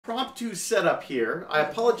impromptu setup here. I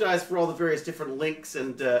apologize for all the various different links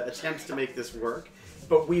and attempts to make this work,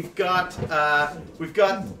 but we've got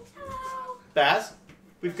Baz,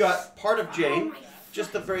 we've got part of Jane,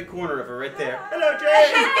 just the very corner of her right there. Hello,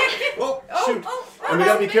 Jane. Oh, shoot! And we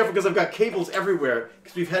gotta be careful because I've got cables everywhere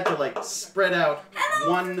because we've had to like spread out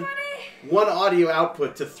one audio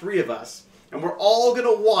output to 3 of us, and we're all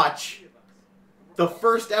gonna watch the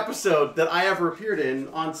first episode that I ever appeared in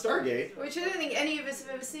on Stargate. Which I don't think any of us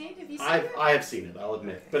have ever seen. Have you seen it? I have seen it, I'll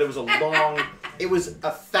admit. But it was a long... It was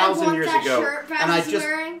 1,000 years ago. And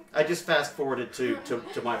I just fast forwarded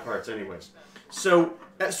to my parts anyways. So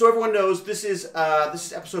everyone knows this is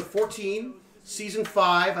episode 14, season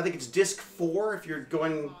 5. I think it's disc 4 if you're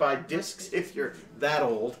going by discs, if you're that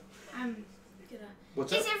old.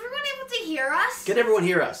 What's up? Is everyone able to hear us? Can everyone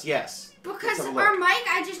hear us? Yes. Because our mic,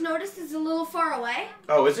 I just noticed, is a little far away.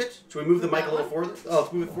 Oh, is it? Should we move the mic a little forward? Oh,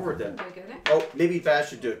 let's move it forward then. Oh, maybe Baz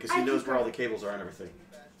should do it because he knows where all the cables are and everything.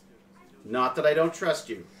 Not that I don't trust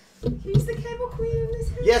you. He's the cable queen in this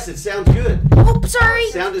house. Yes, it sounds good. Oh, sorry.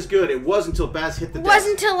 Sound is good. It was until Baz hit the desk. It was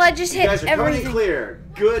until I just hit everything. You guys are coming clear.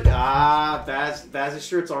 Good. Ah, Baz's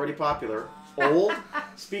shirt's already popular. Old?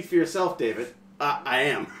 Speak for yourself, David. I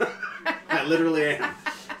am. I literally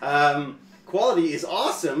am. Quality is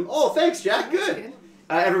awesome. Oh, thanks, Jack. Good.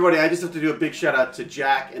 Everybody, I just have to do a big shout out to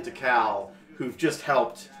Jack and to Cal, who've just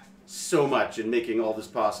helped so much in making all this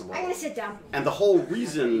possible. I'm going to sit down. And the whole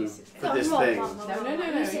reason for this thing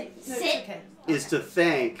No. Sit. Okay. is to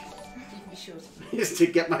thank... is to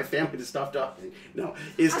get my family to stop talking. No,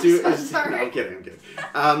 sorry. No, I'm kidding.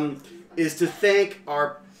 Is to thank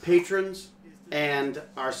our patrons and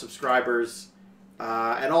our subscribers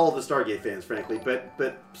and all of the Stargate fans, frankly,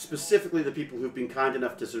 but specifically the people who've been kind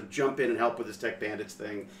enough to sort of jump in and help with this Tech Bandits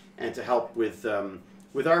thing and to help with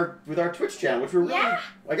our Twitch channel, which we're really,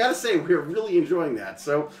 I gotta say, we're really enjoying that.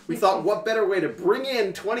 So we thought, what better way to bring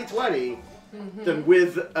in 2020 than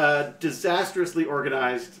with a disastrously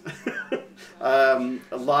organized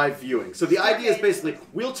live viewing. So the idea is basically,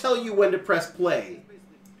 we'll tell you when to press play,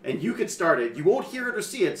 and you can start it. You won't hear it or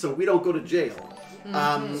see it, so we don't go to jail.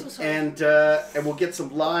 And we'll get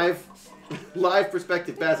some live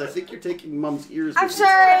perspective. Baz, I think you're taking Mum's ears. I'm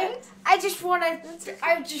sorry. I just want to. Do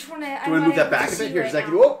you want to move that back a bit? Here,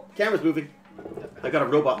 oh, camera's moving. I got a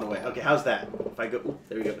robot in the way. Okay, how's that? If I go, ooh,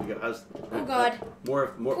 there we go. There we go. How's? Oh God.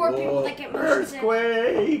 More. Poor people that get motion sick.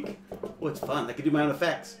 Earthquake. Oh, it's fun. I can do my own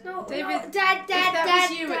effects. No, David, no. Dad. That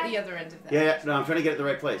was you at the other end of that. Yeah. No, I'm trying to get it in the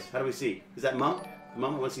right place. How do we see? Is that Mum?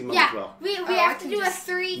 Mum, I want to see Mum as well. We have to do a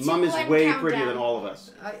 3, 2, 1 Mum is way countdown. prettier than all of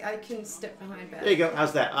us. I can step behind Beth. There you go.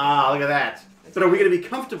 How's that? Ah, look at that. But are we going to be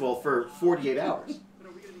comfortable for 48 hours?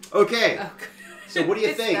 Okay. Oh, so what do you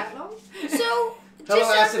it's think? That long? So, Hello,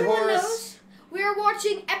 just so Acid everyone Horse. knows, we are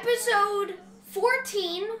watching episode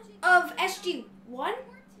 14 of SG1.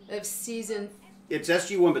 Of season... It's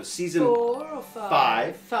SG1, but season 4 or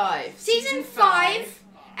 5? 5. Season 5,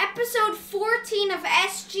 episode 14 of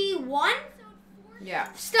SG1.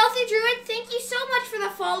 Yeah. Stealthy Druid, thank you so much for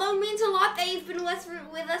the follow. Means a lot that you've been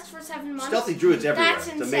with us for 7 months. Stealthy Druid's everywhere. That's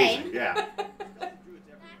it's insane. amazing. Yeah.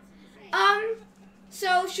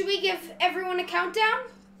 So should we give everyone a countdown?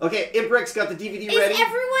 Okay, Imprex got the DVD ready. Is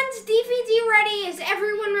everyone's DVD ready? Is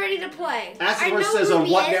everyone ready to play? Acid Horse says on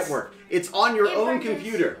what network? It's on your own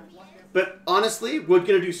computer. But honestly, we're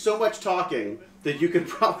going to do so much talking that you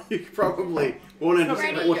probably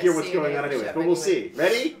won't hear what's going on anyway. But we'll see.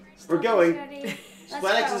 Ready? We're going.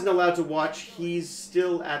 Splanex isn't allowed to watch. He's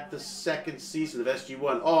still at the 2nd season of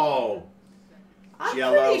SG1. Oh, I'm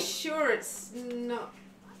Jello. pretty sure it's not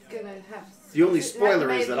going to have... The only spoiler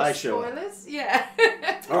is that I show it. Spoilers? Yeah.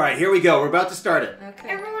 All right, here we go. We're about to start it.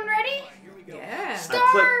 Okay. Everyone ready? Yeah.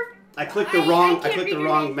 I clicked the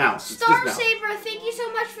wrong mouse. It's Star this mouse. Saber, thank you so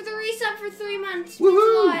much for the resub for 3 months. Woohoo! Means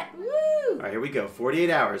a lot. Woo! All right, here we go. 48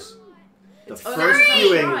 hours. The It's first on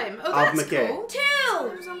viewing Prime. of that's McKay. Cool. 2,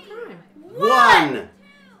 It was on Prime. 1.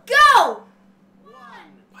 Go!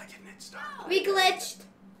 Why didn't it start? We glitched.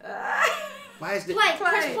 Why is it?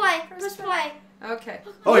 Press play. Okay.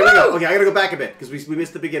 Oh, here we go. Okay, I gotta go back a bit because we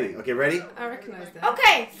missed the beginning. Okay, ready? I recognize that.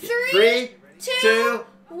 Okay, 3, 2,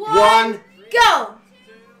 1, go!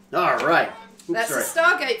 All right. Oops, That's sorry. a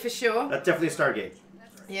Stargate for sure. That's definitely a Stargate.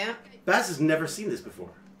 Yeah. Baz has never seen this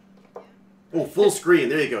before. Oh, full screen.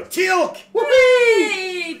 There you go. Teal'c! Whoopee!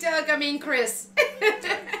 Hey, Doug, I mean Chris.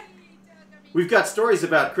 We've got stories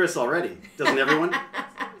about Chris already. Doesn't everyone?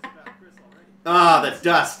 Ah, the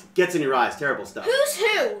dust gets in your eyes. Terrible stuff. Who's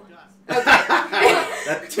who?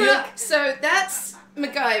 That Teal'c. So that's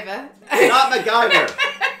MacGyver. Not MacGyver.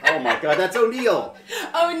 Oh my God, that's O'Neill.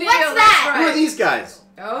 O'Neill, What's that's that? right. Who are these guys?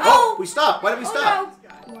 Oh. We stopped. Why did we stop?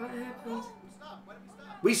 No. What?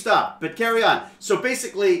 We stopped, but carry on. So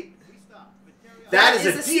basically, that is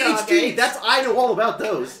a DHD. Stargate. I know all about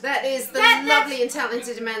those. That is the lovely and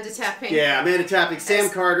talented Amanda Tapping. Yeah, Amanda Tapping, Sam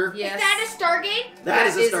Carter. Yes. Is that a Stargate? That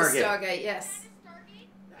is a Stargate. Stargate, yes.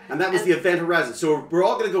 And that was the Event Horizon. So we're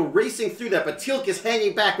all going to go racing through that, but Teal'c is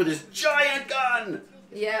hanging back with his giant gun.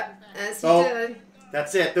 Yeah, as he did.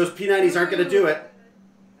 That's it. Those P90s aren't going to do it.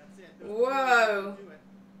 Whoa.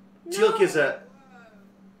 Teal'c is a...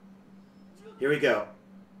 Here we go.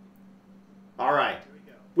 All right.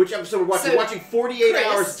 Which episode we're watching? So, We're watching 48 Chris,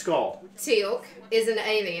 Hours, it's called. Teal'c is an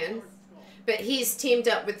alien, but he's teamed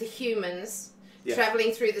up with the humans,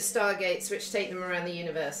 traveling through the Stargates, which take them around the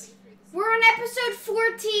universe. We're on episode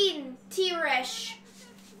 14, T-Resh.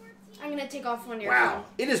 I'm going to take off one of your Wow.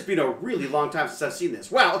 It has been a really long time since I've seen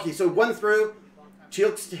this. Wow, okay, so one through.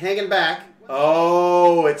 Teal'c's hanging back.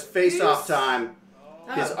 Oh, it's face-off time.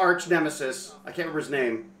 His arch nemesis. I can't remember his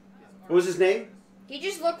name. What was his name? He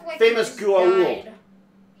just looked like Famous he just died.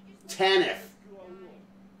 Tanith.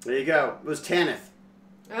 There you go. It was Tanith.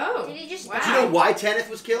 Oh. Did he just wow. Do you know why Tanith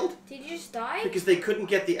was killed? Did he just die? Because they couldn't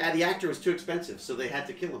get the actor was too expensive, so they had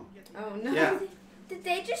to kill him. Oh, no. Yeah. Did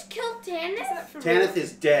they just kill Tanith? Is that for Tanith real?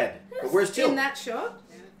 is dead. But where's In Teal'c? that shot?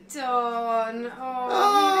 Dawn.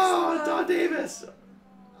 Oh, Dawn Davis.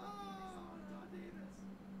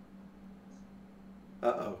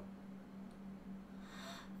 Uh-oh.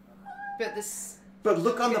 But this... But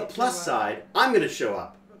look on the plus side. I'm going to show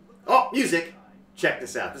up. Oh, music. Check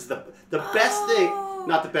this out. This is the best thing.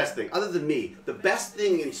 Not the best thing. Other than me. The best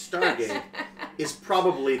thing in Stargate is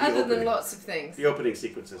probably the Other opening. than lots of things. The opening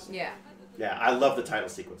sequences. Yeah. Yeah, I love the title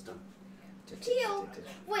sequence done. Teal.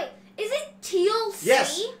 Wait, is it TLC?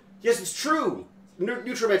 Yes. Yes, it's true.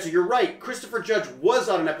 Neutromancer, you're right. Christopher Judge was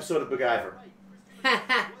on an episode of MacGyver.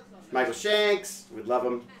 Michael Shanks. We love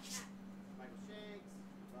him.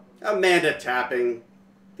 Amanda Tapping.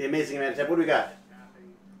 The amazing Amanda Tapping. What do we got?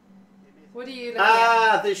 What are you looking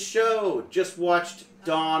at? This show. Just watched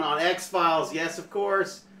Dawn on X-Files. Yes, of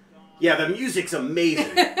course. Yeah, the music's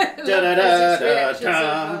amazing.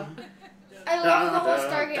 Da-da-da-da-da. I love the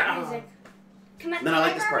whole Stargate music. Then I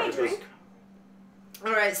like this part. Which was,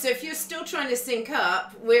 Alright, so if you're still trying to sync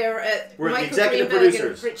up, we're at We're the Michael executive Greenberg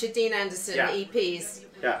producers. and Richard Dean Anderson EPs.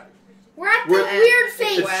 yeah. We're at the We're- weird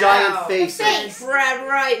face. The giant faces. Face. Brad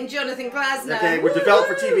Wright and Jonathan Glasner. Okay, we're developed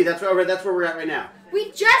for TV. That's where we're at right now. We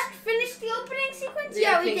just finished the opening sequence? The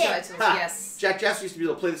Yeah, we opening did. titles, Ha. yes. Jack Jasper used to be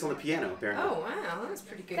able to play this on the piano, apparently. Oh, wow, that's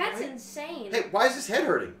pretty good. That's right? insane. Hey, why is his head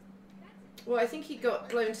hurting? Well, I think he got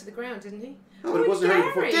blown to the ground, didn't he? Oh, but it wasn't hurting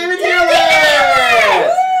before. Gary. David David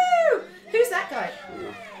Gillis! Woo! Who's that guy?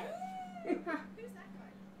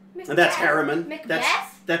 And that's Harriman.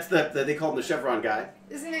 Macbeth? That's the they call him the Chevron guy.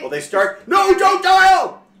 Isn't it? Well, they start. No, don't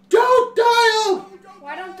dial! Don't dial!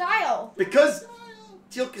 Why don't dial? Because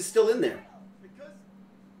Teal'c is still in there.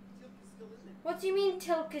 What do you mean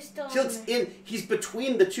Teal'c is still Teal'c's in? in. He's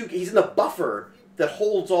between the two. He's in the buffer that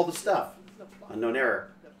holds all the stuff. Unknown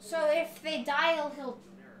error. So if they dial, he'll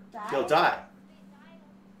die? He'll die.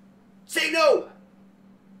 Say no.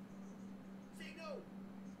 Say no.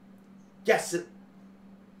 Yes.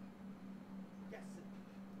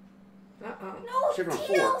 Uh-oh. No, Chevron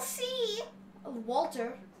TLC. Oh,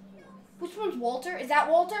 Walter. Which one's Walter? Is that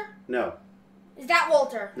Walter? No. Is that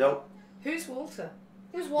Walter? Nope. Who's Walter?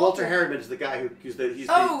 Who's Walter Walter? Harriman is the guy who's the. He's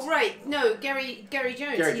Oh, the, right. No, Gary Jones. Gary He's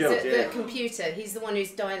Jones, at yeah. the computer. He's the one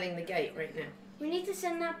who's dialing the gate right now. We need to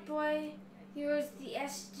send that boy. He was the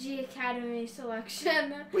SG Academy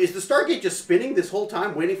selection. Wait, is the Stargate just spinning this whole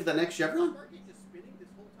time, waiting for the next Chevron?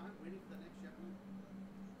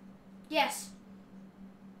 Yes.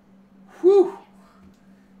 Whew.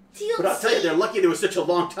 TLC. But I'll tell you, they're lucky there was such a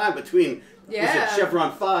long time between Yeah. was it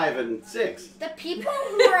Chevron 5 and 6. The people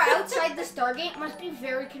who are outside the Stargate must be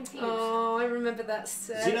very confused. Oh, I remember that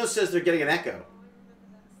set. Xeno says they're getting an echo.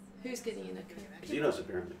 Who's getting an echo? Xenos,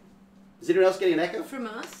 apparently. Is anyone else getting an echo? From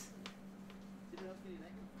us?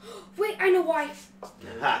 Wait, I know why.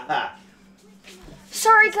 Ha ha.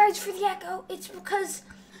 Sorry, guys, for the echo. It's because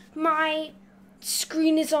my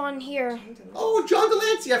screen is on here. Oh, John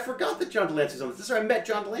Delancey. I forgot that John Delancey's on this. This is where I met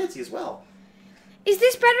John Delancey as well. Is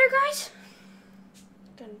this better, guys?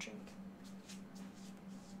 Gonna drink.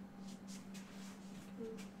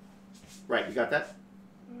 Right, you got that?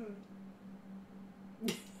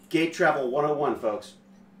 Gate Travel 101, folks.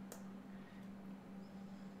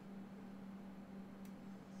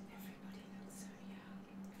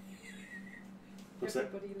 What's that?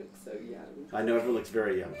 Everybody looks so young. I know everyone looks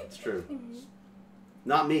very young. It's true.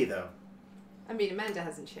 Not me, though. I mean, Amanda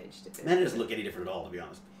hasn't changed a bit. Amanda doesn't look any different at all, to be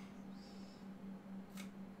honest.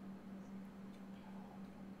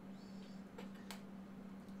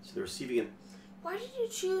 So they're receiving an... Why did you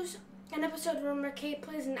choose an episode where McKay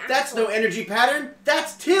plays an asshole? That's no energy pattern!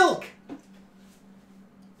 That's Tilk!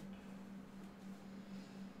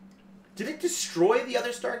 Did it destroy the other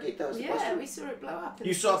Stargate, though? Yeah, we saw it blow up.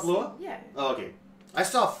 You saw it blow up? Yeah. Oh, okay. I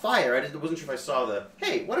saw fire. I wasn't sure if I saw the...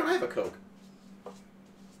 Hey, why don't I have a Coke?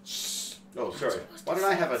 Shh. Oh, sorry. Why don't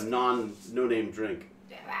I have a no-name drink?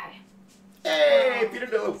 Hey, Peter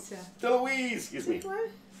DeLuise! Excuse me.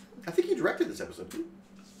 I think he directed this episode.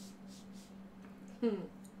 Did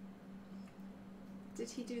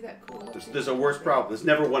he do that cool? There's a worse problem. There's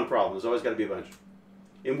never one problem. There's always got to be a bunch.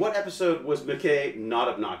 In what episode was McKay not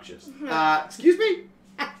obnoxious? Excuse me?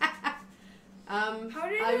 How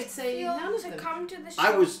did I it would say feel none of to them. come to the show?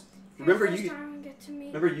 I was... Remember First you... time we get to meet.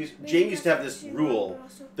 Remember you... Jane used to have this rule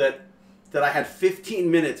that I had 15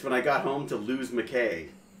 minutes when I got home to lose McKay.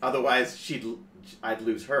 Otherwise, I'd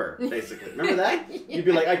lose her, basically. Remember that? Yeah. You'd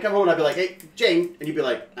be like... I'd come home and I'd be like, hey, Jane. And you'd be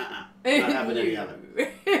like, not having any of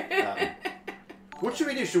it. What should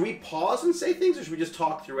we do? Should we pause and say things, or should we just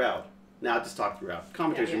talk throughout? No, just talk throughout.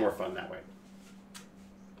 Commentaries are more fun that way.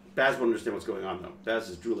 Baz won't understand what's going on, though. Baz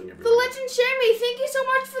is drooling everywhere. The Legend Shammy, thank you so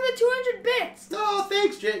much for the 200 bits. Oh,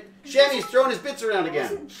 thanks, Jane. Shammy's throwing his bits around I again.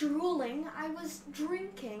 wasn't drooling, I was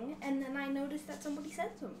drinking, and then I noticed that somebody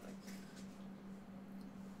said something.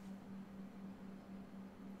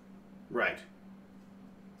 Right.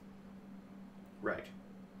 Right.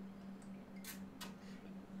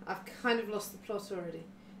 I've kind of lost the plot already.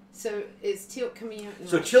 So is Teal'c coming out?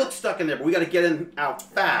 So Tilk's stuck in there, but we got to get him out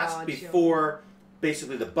fast Oh, before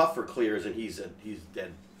basically the buffer clears and he's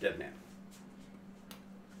dead man.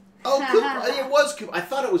 Oh, Cooper! It was Cooper. I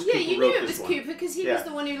thought it was Cooper. Yeah, you wrote knew it this was one. Cooper because he Yeah. was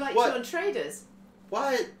the one who liked What? you on Traders.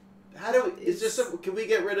 What? How do we, is there some? Can we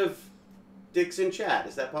get rid of dicks in chat?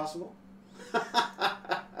 Is that possible?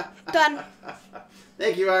 Done.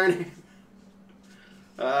 Thank you, Iron.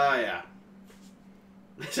 Yeah.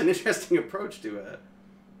 It's an interesting approach to it.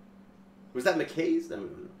 Was that McKay's? No.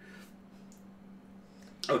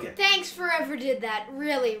 Okay. Thanks for whoever did that.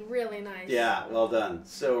 Really, really nice. Yeah, well done.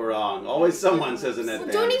 So wrong. Always someone says in that.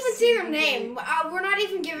 Well, don't even say their name. We're not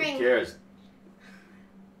even giving... Who cares?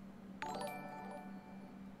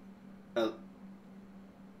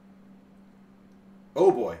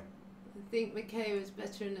 Oh boy. I think McKay was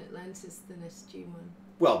better in Atlantis than SG-1.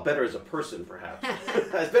 Well, better as a person, perhaps.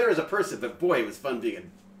 It's better as a person, but boy, it was fun being a...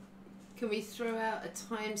 Can we throw out a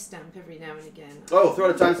timestamp every now and again? Oh, throw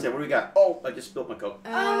out a timestamp. What do we got? Oh, I just spilled my Coke.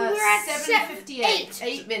 we're at 7:58.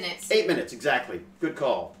 8 minutes. 8 minutes, exactly. Good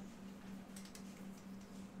call.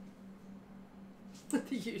 The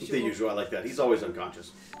usual. The usual, I like that. He's always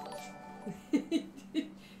unconscious.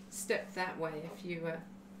 Step that way if you...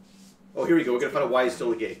 Oh, here we go. We're going to find out why he's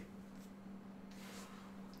still in the gate.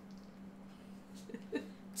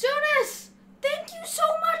 Jonas, thank you so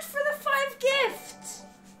much for the 5 gifts.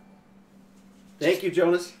 Thank you,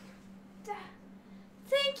 Jonas.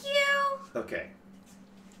 Thank you. Okay.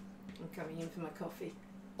 I'm coming in for my coffee.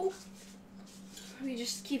 Oh. We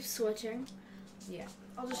just keep switching. Yeah.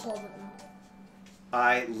 I'll just hold it now.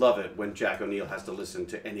 I love it when Jack O'Neill has to listen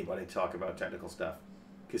to anybody talk about technical stuff.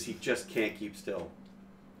 Because he just can't keep still.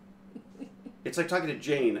 It's like talking to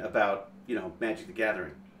Jane about, you know, Magic the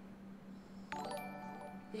Gathering.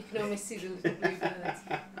 You can always see the little blue birds.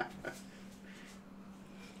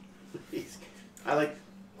 I like...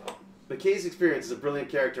 McKay's experience is a brilliant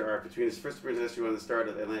character arc between his first appearance as SG-1 and the start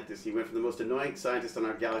of Atlantis. He went from the most annoying scientist on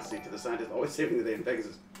our galaxy to the scientist always saving the day in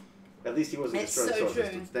Pegasus. At least he wasn't It's destroying the so solar true.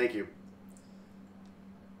 systems. Thank you.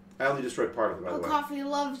 I only destroyed part of it, by the way. Coffee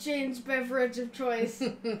loves Jane's beverage of choice.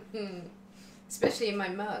 Especially in my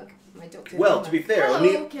mug. My Dr. Well, Who to be mug. fair,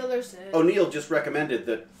 Hello, Killer Sid. O'Neill just recommended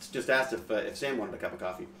that, just asked if Sam wanted a cup of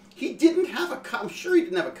coffee. He didn't have a cup. I'm sure he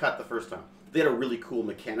didn't have a cut the first time. They had a really cool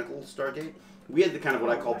mechanical Stargate. We had the kind of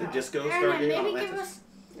what I called the disco Anna, Stargate on maybe give Atlantis. us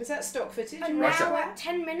Is that stock footage? an Russia. hour,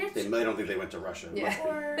 10 minutes, I don't think they went to Russia. It Yeah. must be.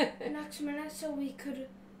 or next minute so we could...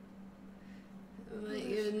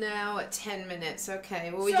 You're now at 10 minutes.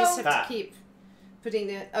 Okay. Well, we So- just have Ah. to keep putting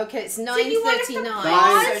the... Okay, it's you want us to 9:39,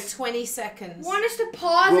 pause? so 20 seconds. Want us to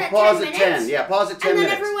pause We'll at pause 10 at minutes? 10. Yeah, pause at 10 and then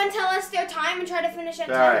minutes. everyone tell us their time and try to finish at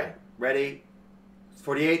All 10. right. Ready?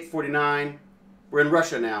 48, 49. We're in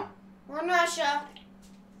Russia now. We're in Russia.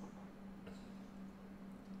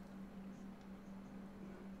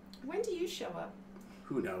 When do you show up?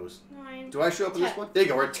 Who knows? 9. Do I show up in this 10. one? There you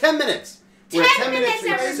go. We're at 10 minutes. We're at 10 10 minutes.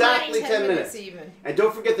 minutes, Exactly everybody. 10 minutes. even. And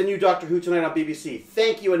don't forget the new Doctor Who tonight on BBC.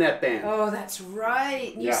 Thank you, Annette Band. Oh, that's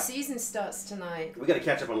right. New Yeah. season starts tonight. We got to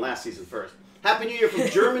catch up on last season first. Happy New Year from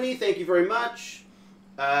Germany. Thank you very much.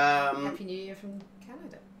 Happy New Year from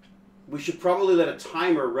Canada. We should probably let a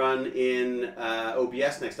timer run in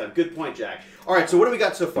OBS next time. Good point, Jack. All right, so what do we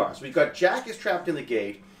got so far? So we've got Jack is trapped in the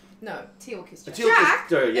gate. No, Teal'c is trapped.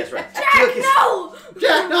 Jack? Yes, right. Jack, no!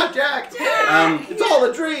 Jack, not Jack! Jack! It's all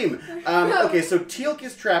a dream! Okay, so Teal'c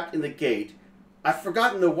is trapped in the gate. I've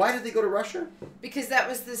forgotten, though, why did they go to Russia? Because that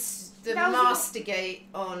was the master gate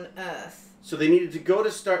on Earth. So they needed to go to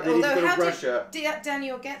Russia. Did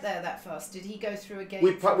Daniel get there that fast? Did he go through a gate?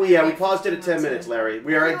 We paused it at 10 minutes, Larry.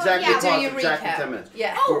 We are exactly paused exactly 10 minutes.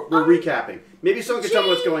 Yeah. We're recapping. Maybe someone can tell me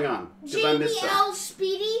what's going on. Because I missed something. JBL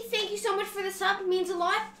Speedy, thank you so much for the sub. It means a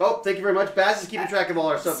lot. Oh, thank you very much. Baz is keeping track of all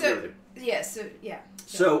our subs and everything. Yeah,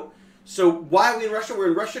 So why are we in Russia? We're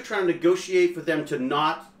in Russia trying to negotiate for them to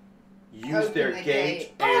not use their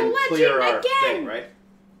gate and clear our thing, right?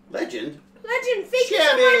 Legend? Legend, thank you so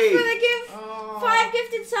much for the gift. 5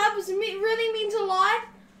 gifted subs. It really means a lot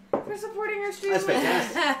for supporting our stream. That's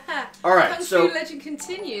fantastic. All right, Kung Fu Legend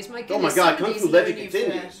continues. My goodness, oh my God, Kung Fu Legend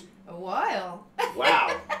continues. A while.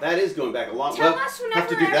 Wow, that is going back a long. Tell us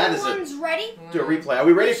whenever everyone's ready. Do a replay. Are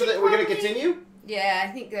we ready for that? We're going to continue. Yeah, I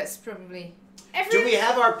think that's probably. Do we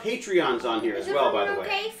have our Patreons on here as well? By the way.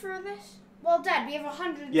 Okay for this. Well, Dad, we have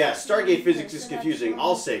 100. Yeah, Stargate physics is confusing.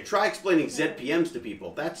 I'll say, try explaining ZPMs to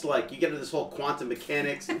people. That's like, you get into this whole quantum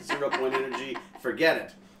mechanics and 0-point energy. Forget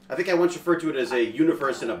it. I think I once referred to it as a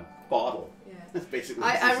universe in a bottle. Yeah. That's basically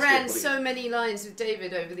I ran so many lines with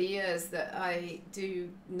David over the years that I do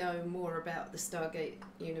know more about the Stargate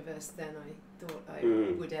universe than I thought I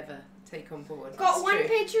would ever take on board. Got one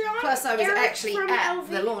Patreon. Plus, I was actually at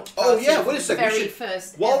the launch party. Oh yeah, wait a second. Very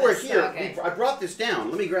first. While we're here, I brought this down.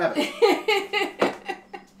 Let me grab it.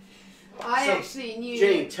 I actually knew.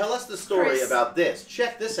 Jane, tell us the story about this.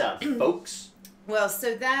 Check this out, folks. Well,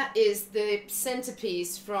 so that is the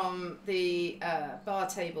centerpiece from the bar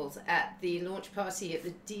tables at the launch party at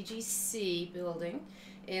the DGC building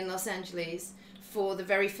in Los Angeles for the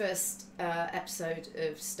very first episode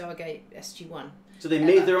of Stargate SG-1. So they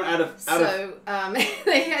made their own out of...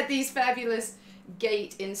 they had these fabulous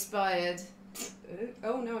gate-inspired...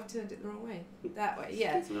 Oh, no, I've turned it the wrong way. That way,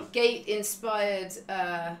 yeah. Gate-inspired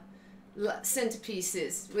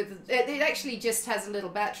centerpieces. It actually just has a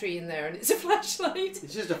little battery in there, and it's a flashlight.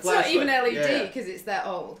 It's just a flashlight. It's not even LED, because it's that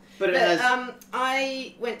old. But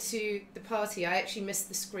I went to the party. I actually missed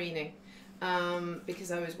the screening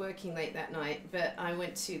because I was working late that night. But I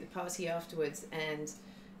went to the party afterwards, and,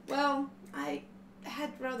 well, I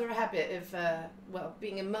had rather a habit of,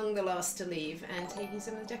 being among the last to leave and taking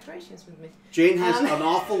some of the decorations with me. Jane has an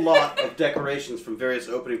awful lot of decorations from various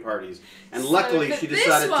opening parties, and luckily she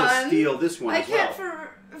decided to steal this one as well.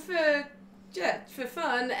 I kept for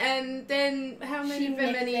fun, and then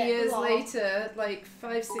many years later, like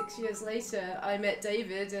 5-6 years later, I met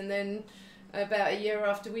David, and then about a year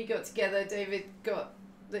after we got together, David got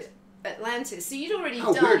the Atlantis. So you'd already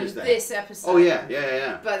done this episode. Oh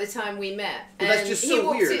yeah. By the time we met, but that's just so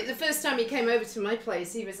weird. The first time he came over to my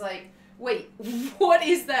place, he was like, "Wait, what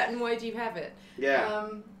is that, and why do you have it?" Yeah,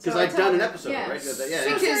 because I'd done an episode, right?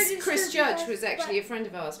 Because Chris Judge was actually a friend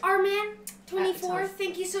of ours. Arman 24,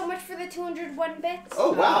 thank you so much for the 201 bits.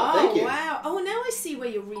 Oh wow, thank you. Wow. Oh, now I see where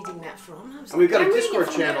you're reading that from. And we've got a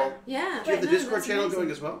Discord channel. Yeah. Do you have the Discord channel going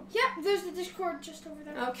as well? Yep, there's the Discord just over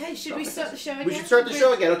there. Okay, should we start the show again? We should start the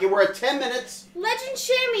show again. Okay, we're at 10 minutes. Legend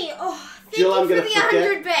Shammy, thank Jill, you for the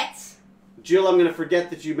 100 bits. Jill, I'm going to forget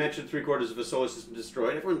that you mentioned 3/4 of a solar system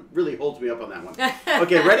destroyed. Everyone really holds me up on that one.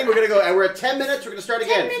 Okay, ready? We're going to go. And we're at 10 minutes. We're going to start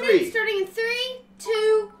again. 10 minutes, starting in 3,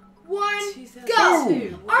 2, 1, go!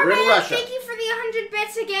 Arman, thank you for the 100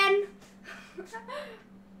 bits again.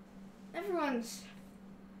 Everyone's...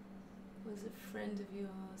 Was a friend of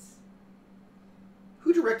yours.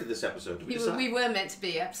 Who directed this episode? Did we decide? We were meant to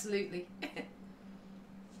be, absolutely.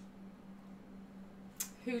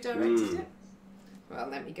 Who directed it? Well,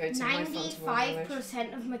 let me go to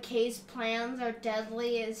 95% of McKay's plans are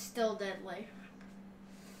deadly is still deadly.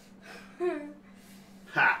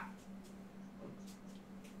 Ha!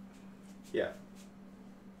 Yeah.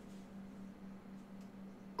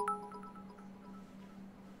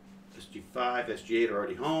 SG5, SG8 are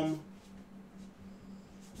already home.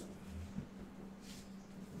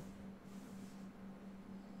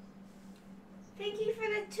 Thank you for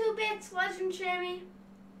the 2 bits, Legend Shammy.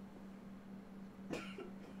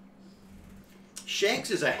 Shanks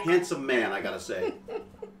is a handsome man, I gotta say.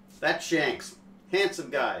 That's Shanks. Handsome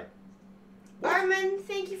guy. What? Armin,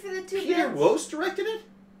 thank you for the 2 bits. Peter Wost directed it?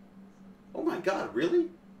 Oh my god, really?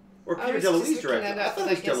 Or Peter DeLuise directed it? I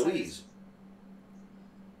thought it was DeLuise.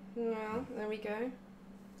 Well, there we go.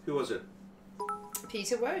 Who was it?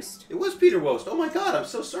 Peter Wost. It was Peter Wost. Oh my god, I'm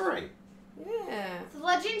so sorry. Yeah. The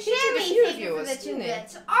Legend He did a Shammy, few thank of you for yours, the 2 didn't he?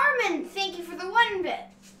 bits. Armin, thank you for the 1 bit.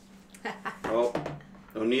 Oh,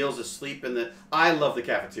 O'Neill's asleep in the... I love the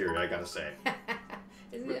cafeteria, I gotta say.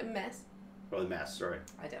 Isn't it a mess? Oh, the mess, sorry.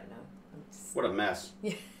 I don't know. What a mess.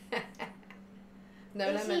 Yeah. No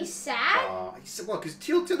Is he lemon. sad? He said, well, because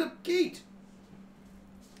Teal to the gate.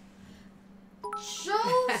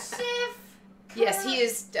 Joseph. Yes, he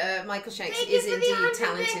is. Michael Shanks Thank you is for the indeed 100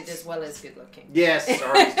 talented bits. as well as good looking. Yes,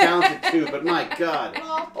 sorry, he's talented too, but my God.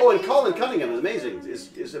 Oh, and Colin Cunningham is amazing.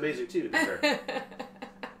 Is amazing too, to be fair.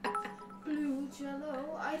 Blue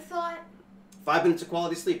Jello. I thought. 5 minutes of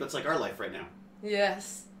quality sleep. That's like our life right now.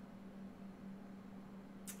 Yes.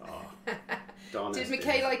 Oh, Donna. Did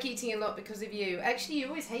McKay like eating a lot because of you? Actually, you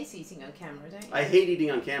always hate eating on camera, don't you? I hate eating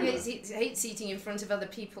on camera. He hates eating in front of other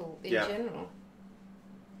people in Yeah. general.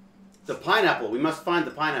 The pineapple. We must find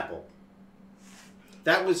the pineapple.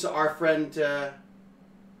 That was our friend,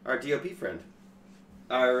 our DOP friend.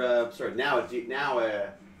 Our, sorry, now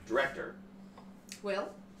director. Will?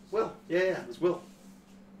 Will. Yeah, it was Will.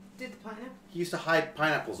 Did the pineapple? He used to hide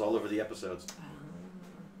pineapples all over the episodes.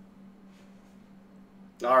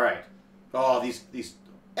 All right. Oh, these.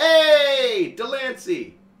 Hey,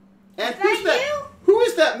 Delancey. And who's that? you? Who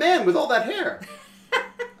is that man with all that hair?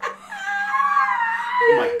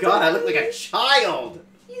 Oh my God, I look like a child.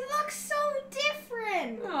 You look so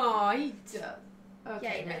different. Oh, he does. Yeah,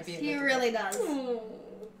 Okay, he does. maybe a He little really bit. does. Oh,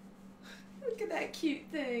 look at that cute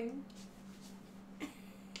thing.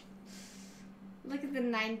 Look at the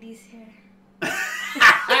 90s hair.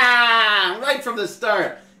 Right from the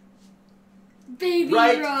start. Baby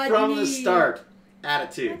Right Rodney. from the start.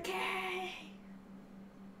 Attitude. Okay.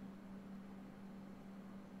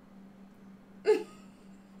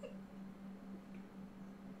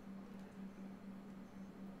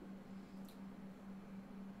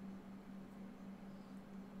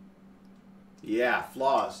 Yeah,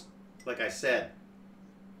 flaws. Like I said.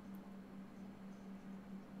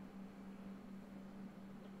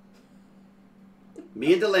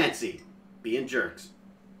 Me and Delancey being jerks.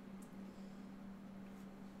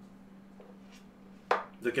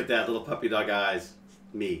 Look at that little puppy dog eyes.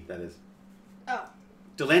 Me, that is. Oh.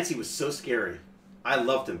 Delancey was so scary. I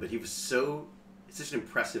loved him, but he was such an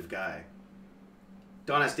impressive guy.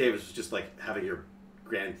 Don S. Davis was just like having your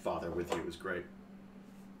grandfather with you. It was great.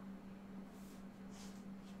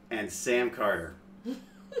 And Sam Carter.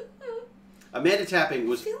 Amanda Tapping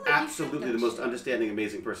was feel like you've absolutely had the that most shit. understanding,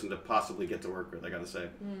 amazing person to possibly get to work with, I gotta say.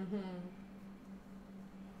 Mm-hmm.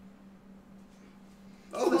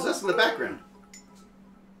 Oh, there's us in the background.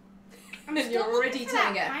 I'm And still you're already looking for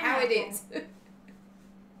telling that her how it pineapple. is.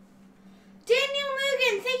 Daniel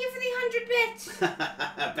Mugen, thank you for the 100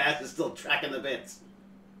 bits. Bass is still tracking the bits.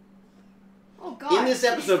 Oh, God. In this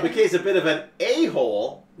episode, McKay's a bit of an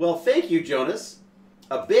a-hole. Well, thank you, Jonas.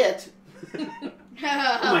 A bit.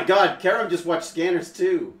 Oh my God, Karam just watched Scanners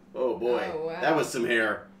too. Oh boy, Oh, wow. that was some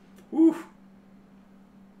hair. Whew.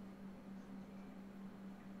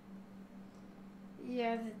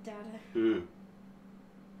 Yeah, the data. Hmm.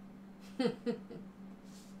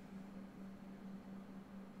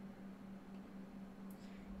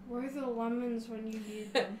 Where are the lemons when you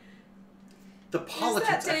need them? The Is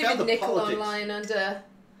politics. that I found David the Nickel politics. online under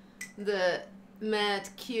the Mad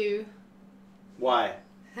Q Why?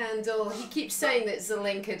 handle? He keeps saying that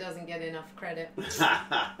Zelenka doesn't get enough credit.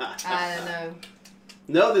 I don't know.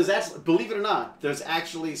 No, there's actually, believe it or not, there's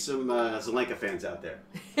actually some Zelenka fans out there.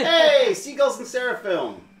 Hey, Seagulls and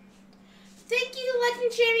Seraphim. Thank you,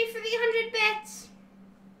 Legend Jamie, for the 100 bits.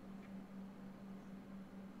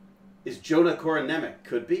 Is Jonah Koronemic?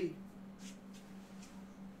 Could be.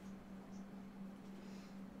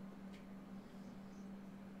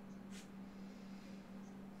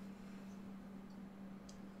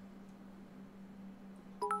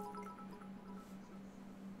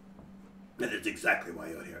 That is exactly why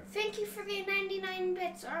you're here. Thank you for the 99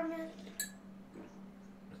 bits, Armin.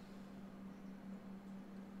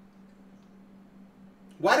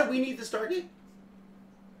 Why do we need the Stargate?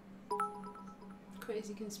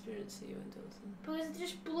 Crazy conspiracy, you and Dawson. Because it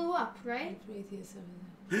just blew up, right? Prometheus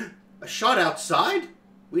over there. A shot outside?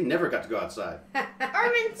 We never got to go outside. Armin,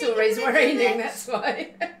 It's thank you always for the 2 raining, bits. that's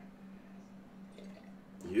why.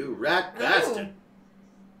 You rat bastard.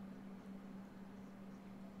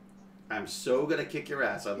 I'm so gonna kick your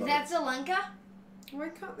ass. I love Is that it. Zelenka? Why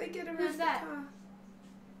can't they get around Who's that? the car?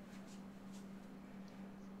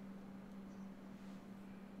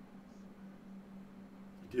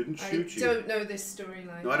 Didn't I shoot you. don't know this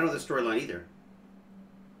storyline. No, I don't know the storyline either.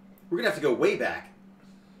 We're gonna have to go way back.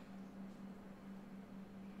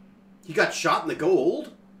 He got shot in the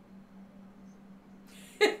gold.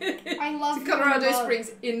 I love to Colorado your mug.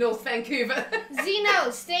 Springs in North Vancouver.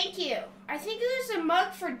 Xenos, thank you. I think there's a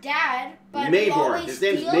mug for Dad, but Mayborn. we always His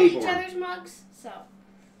name's steal each Mayborn. other's mugs, so.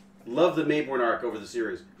 Love the Mayborn arc over the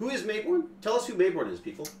series. Who is Mayborn? Tell us who Mayborn is,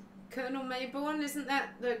 people. Colonel Mayborn, isn't that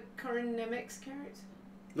the Corin Nemec's character?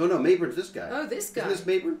 No, Mayborn's this guy. Oh, this guy. Isn't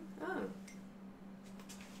this Mayborn? Oh.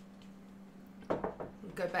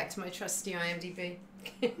 I'll go back to my trusty IMDb.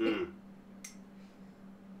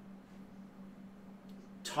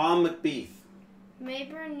 Tom McBeath.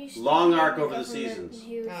 Mayborn used to Long be arc in over the government, seasons. and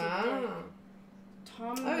he was a Oh,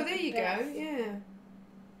 Tom there you go. Macbeth. Yeah.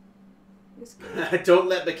 That's good. Don't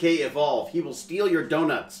let McKay evolve. He will steal your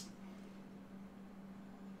donuts.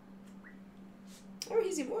 Oh,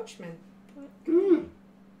 he's in Watchmen.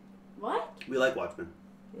 What? We like Watchmen.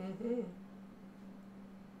 Mm-hmm.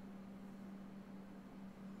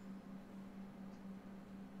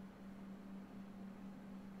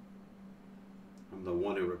 I'm the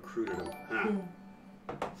one who recruited him.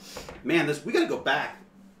 Huh. Man, we gotta go back.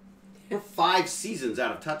 We're 5 seasons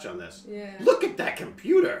out of touch on this. Yeah. Look at that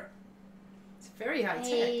computer. It's very high tech.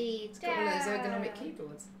 Hey, It's got one of those Dad. ergonomic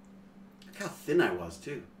keyboards. Look how thin I was,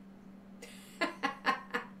 too.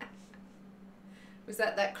 Was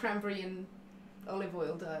that cranberry and olive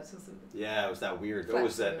oil diet or something? Yeah, it was that weird. Flat Oh,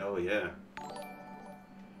 was that? food. Oh, yeah.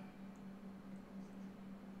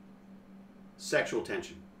 Sexual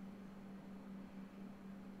tension.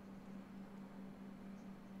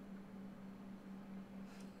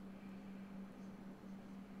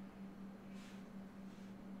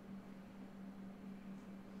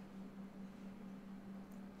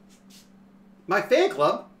 My fan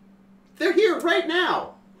club? They're here right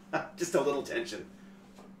now. Just a little tension.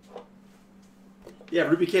 Yeah,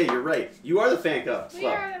 Ruby K, you're right. You are the fan club. We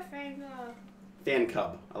are the fan club. Fan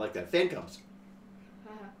cub. I like that. Fan cubs.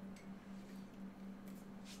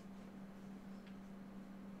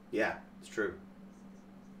 Yeah, it's true.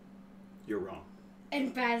 You're wrong.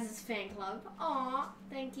 And Baz's fan club. Aw,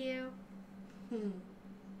 thank you.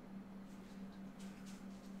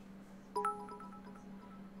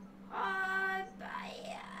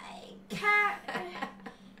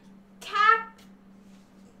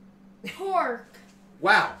 Pork.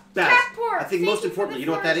 Wow, Baz. Cat pork. I think Thank most you for importantly, the you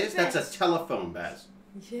know what that forest is? That's a bits. telephone, Baz.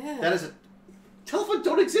 Yeah. That is a... Telephones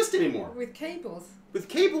don't exist anymore. With cables. With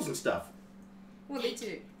cables and stuff. Well, they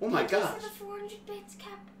do. Oh my Thank you gosh. for the 400 bits,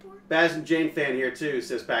 Cat pork. Baz and Jane fan here too,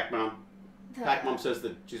 says Pac Mom. Pac Mom says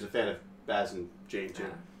that she's a fan of Baz and Jane too.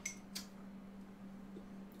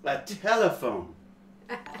 A telephone.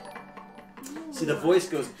 See, the voice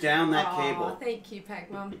goes down that cable. Thank you,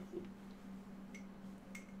 Pac-Mom.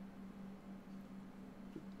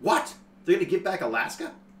 What? They're going to give back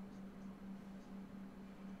Alaska?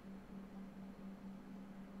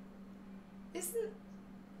 Isn't...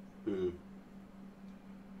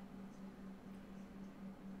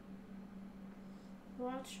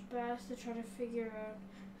 Watch Baz to try to figure out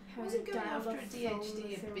how Wasn't to going dial after a a phone DHD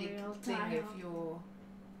with a a big real thing dial. of your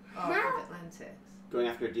Arc of Atlantis? Going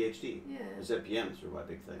after a DHD? Yeah. Or ZPMs are what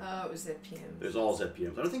big thing. Oh, it was ZPM. There's all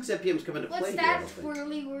ZPMs. I don't think ZPMs come into play What's here. I that don't think.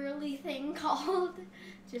 twirly whirly thing called?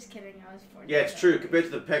 Just kidding, I was born. Yeah, it's true. Compared to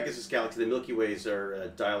the Pegasus Galaxy, the Milky Ways are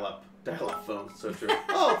dial-up phones. So true.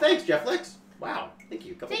 Oh, thanks, Jeff Lex. Wow, thank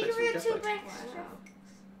you. Couple Thank you bits for from the Jeff 2 Lex. bits. Wow.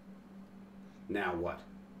 Now what?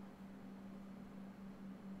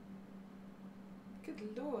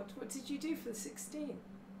 Good Lord, what did you do for the 16?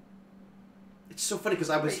 It's so funny because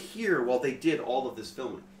I was Wait. here while they did all of this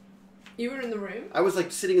filming. You were in the room? I was like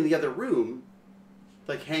sitting in the other room,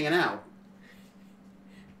 like hanging out,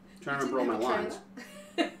 trying to remember all my lines,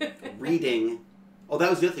 reading. Oh, that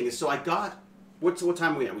was the other thing. Is so I got. What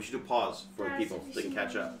time are we at? We should do a pause for Guys, people have you so they can seen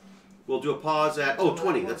catch that up. We'll do a pause at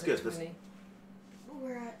 20. That's good. That's 20.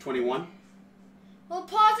 We're at 21. We'll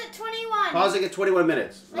pause at 21. Pausing at 21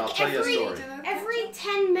 minutes. And Like I'll tell you a every- story. Every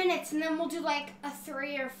 10 minutes, and then we'll do like a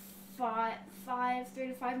 3 to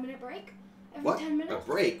 5 minute break. Every What? 10 minutes. A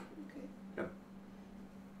break? Okay. Yep.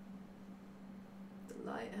 The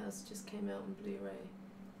Lighthouse just came out on Blu-ray.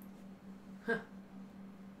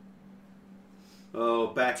 Oh,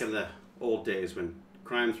 back in the old days when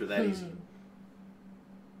crimes were that easy.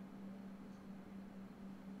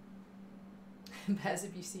 Baz,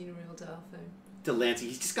 have you seen a real dial phone? Delancey,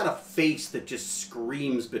 he's just got a face that just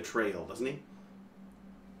screams betrayal, doesn't he?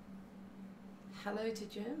 Hello to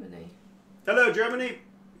Germany. Hello, Germany.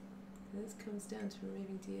 This comes down to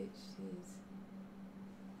removing DHDs.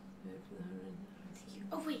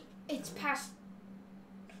 Oh wait, it's past.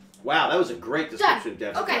 Wow, that was a great description,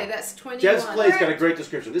 Dev's. Okay, that's 21. Dev's Play's got a great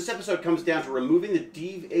description. This episode comes down to removing the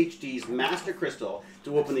DHD's Master Crystal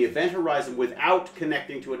to open the event horizon without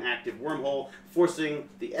connecting to an active wormhole, forcing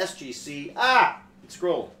the SGC... Ah! It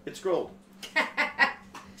scrolled. It scrolled.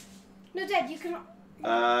 No, Dad, you can...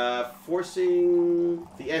 Forcing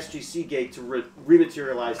the SGC gate to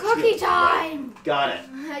rematerialize... Cookie time! Right. Got it.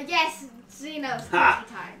 Yes, Xenos, cookie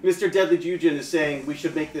time. Mr. Deadly Jujin is saying we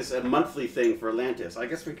should make this a monthly thing for Atlantis. I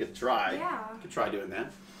guess we could try. Yeah. We could try doing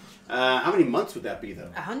that. How many months would that be, though?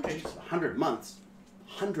 100. 100 months.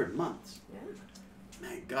 100 months. Yeah.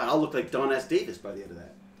 My God, I'll look like Don S. Davis by the end of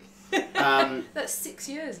that. That's 6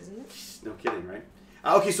 years, isn't it? No kidding, right?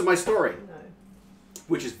 Okay, so my story, No.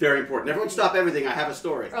 which is very important. Everyone stop everything. I have a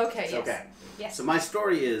story. Okay, yes. Okay. Yes. So my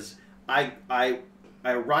story is I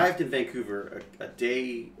arrived in Vancouver a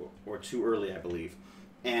day or two early, I believe,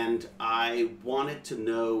 and I wanted to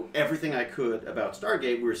know everything I could about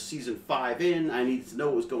Stargate. We were season 5 in. I needed to know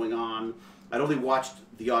what was going on. I'd only watched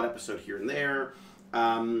the odd episode here and there.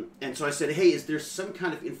 And so I said, hey, is there some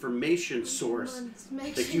kind of information source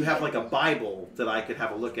that you have, like a Bible that I could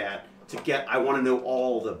have a look at to get, I want to know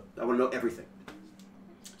I want to know everything.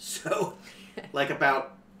 So, like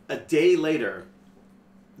about a day later,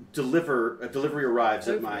 a delivery arrives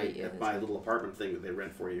at my little apartment thing that they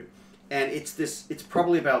rent for you. And it's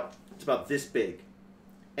probably about this big.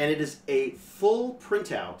 And it is a full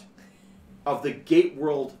printout of the Gate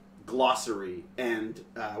World glossary and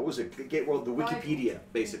what was it? Gate World, the Wikipedia,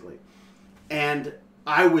 basically. And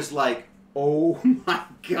I was like, oh my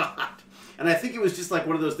God. And I think it was just like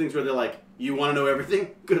one of those things where they're like, you want to know everything?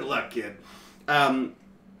 Good luck, kid.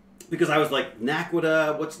 Because I was like,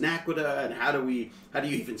 Naquita, what's Naquita? And how do you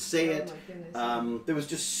even say it? There was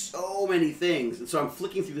just so many things. And so I'm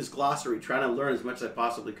flicking through this glossary, trying to learn as much as I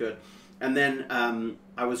possibly could. And then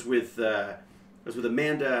I was with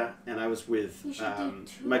Amanda and I was with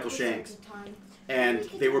Michael Shanks. And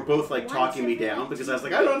they were both like talking me down because I was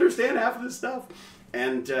like, I don't understand half of this stuff.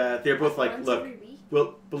 And they're both like, look,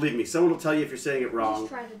 well, believe me, someone will tell you if you're saying it wrong.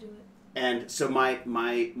 Just try to do it. And so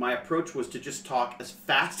my approach was to just talk as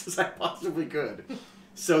fast as I possibly could,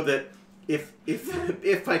 so that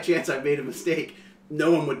if by chance I made a mistake,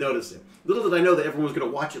 no one would notice it. Little did I know that everyone was going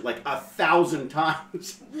to watch it like 1,000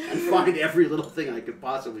 times and find every little thing I could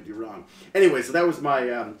possibly do wrong. Anyway, so that was my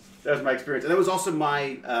experience, and that was also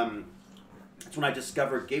my that's when I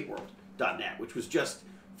discovered GateWorld.net, which was just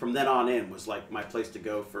from then on in was like my place to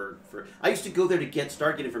go for. I used to go there to get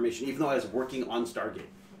Stargate information, even though I was working on Stargate.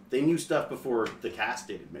 They knew stuff before the cast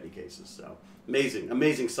did in many cases. So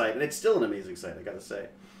amazing site, and it's still an amazing site, I gotta say.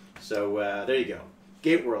 So there you go,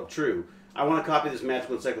 Gate World, true. I want to copy this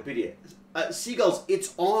magical encyclopedia. Seagulls,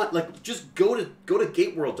 it's on. Like, just go to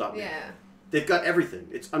gateworld.net. Yeah. They've got everything.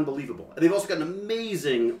 It's unbelievable. And they've also got an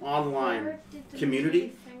amazing online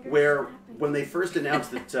community where when they first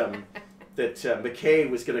announced that that McKay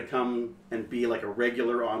was going to come and be like a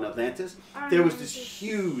regular on Atlantis, there was this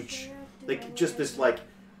huge, like just this like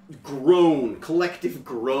collective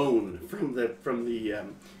groan from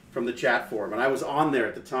the chat forum, and I was on there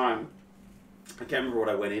at the time. I can't remember what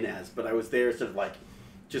I went in as, but I was there sort of like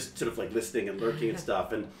listening and lurking and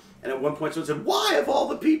stuff. And at one point someone said, why of all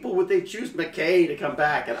the people would they choose McKay to come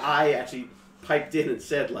back? And I actually piped in and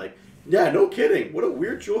said like, yeah, no kidding. What a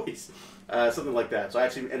weird choice. Something like that. So I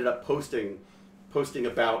actually ended up posting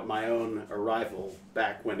about my own arrival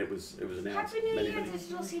back when it was announced. Happy New Year,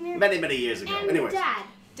 Digital Senior. Many years ago. And Anyways. Dad.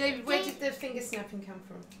 David, where did the finger snapping come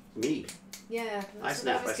from? Me. Yeah. I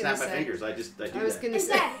snap my fingers. I do I was that. going to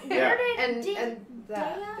say. Yeah. And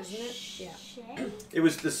that, isn't it? Yeah. It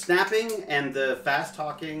was the snapping and the fast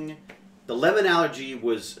talking. The lemon allergy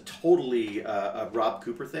was totally a Rob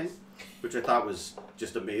Cooper thing, which I thought was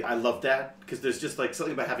just amazing. I love that because there's just like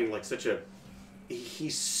something about having like such a.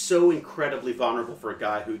 He's so incredibly vulnerable for a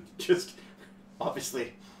guy who just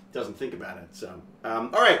obviously doesn't think about it. So, all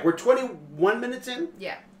right, we're 21 minutes in.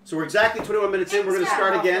 Yeah. So we're exactly 21 minutes in. We're going to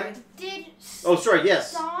start again. Yes.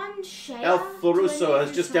 Don Shea El Floruso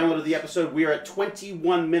has just downloaded the episode. We are at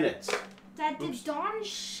 21 minutes. Dad, did Don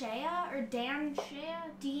Shea or Dan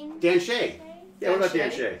Shea? Dan Shea. Yeah, what about Dan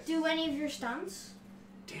Shea? Do any of your stunts?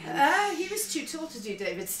 He was too tall to do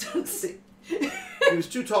David's stunts. He was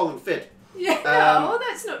too tall and fit. Yeah,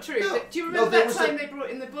 that's not true. No, but do you remember that time they brought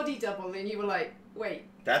in the body double and you were like, wait.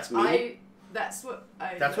 That's me? That's what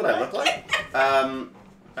I look like? And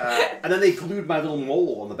then they glued my little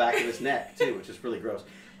mole on the back of his neck, too, which is really gross.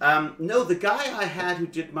 No, the guy I had who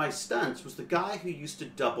did my stunts was the guy who used to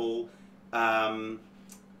double Robin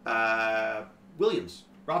Williams.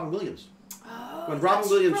 Oh, when Robin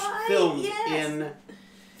Williams filmed in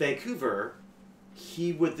Vancouver,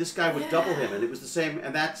 this guy would double him, and it was the same.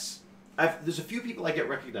 And there's a few people I get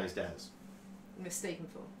recognized as. Mistaken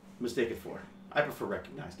for. I prefer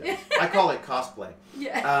recognized as. I call it cosplay.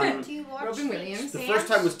 Yeah. Do you watch Robin Williams? The first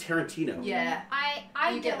time was Tarantino. Yeah.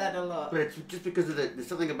 I get that a lot. But it's just because of there's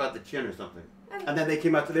something about the chin or something. And then they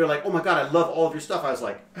came out, they were like, oh my god, I love all of your stuff. I was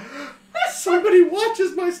like, somebody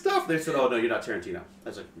watches my stuff. They said, oh no, you're not Tarantino. I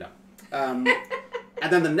was like, no.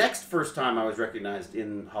 And then the first time I was recognized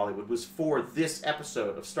in Hollywood was for this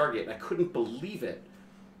episode of Stargate, and I couldn't believe it.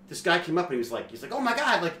 This guy came up and he's like, oh my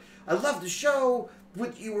god, like, I love the show.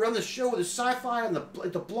 You were on the show with the sci-fi and the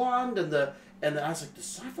blonde and I was like, the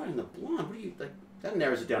sci-fi and the blonde? What are you, like, that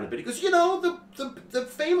narrows it down a bit. He goes, the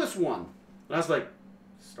famous one. And I was like,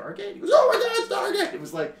 Stargate? He goes, oh my god, Stargate! It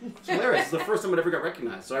was like, hilarious. It's the first time I'd ever got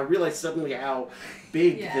recognized. So I realized suddenly how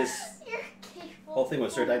big this whole thing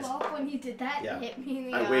was. When you did that, it hit me in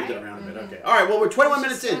the eye. I waved it around a bit, okay. Alright, well, we're 21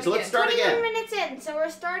 minutes in, so let's start again. 21 minutes in, so we're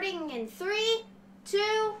starting in 3,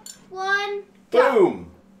 2, 1, go.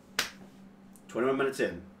 Boom! 21 minutes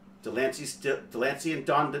in. Delancey and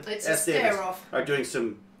Don S. Davis are doing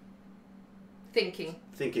some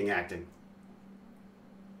thinking acting.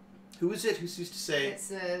 Who is it? Who used to say? It's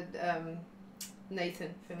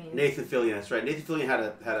Nathan Fillion. Nathan Fillion, that's right. Nathan Fillion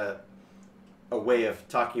had a way of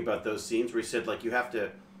talking about those scenes where he said, like, you have to.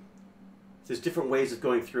 There's different ways of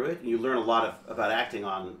going through it, and you learn a lot about acting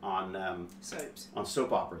on soaps, on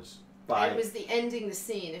soap operas. It was the ending the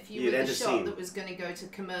scene. If you were the shot that was going to go to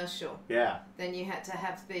commercial, then you had to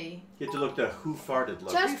have the. You had to look the who farted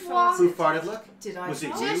look. Who farted look? Did I? Was it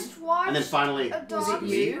you? Just watch. And then finally, was it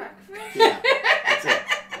you? Yeah, that's it.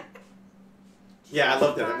 Yeah, I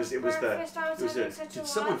loved that. It was did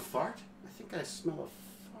someone fart? I think I smell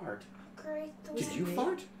a fart. Great. Did you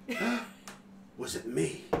fart? Was it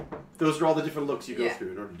me? Those are all the different looks you go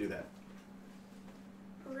through in order to do that.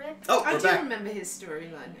 Rip. Oh, I we're back. remember his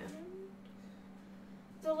storyline. Yeah.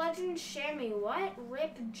 The Legend Shammy. What?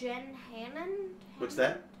 Rip Jen Hammond? What's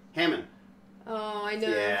that? Hammond. Oh, I know.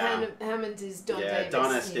 Yeah. Hammond is Don Davis. Yeah,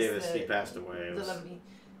 Don S. Davis. He passed away. The lovely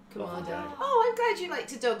commander. Guy. Oh, I'm glad you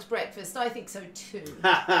liked A Dog's Breakfast. I think so too.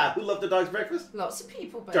 Who loved A Dog's Breakfast? Lots of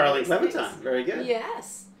people. Darling Clementine. Very good.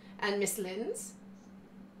 Yes. And Miss Linz.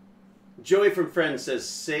 Joey from Friends says,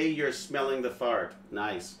 say you're smelling the fart.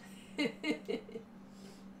 Nice.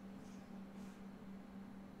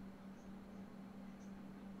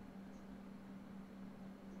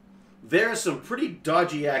 There are some pretty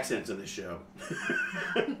dodgy accents in this show.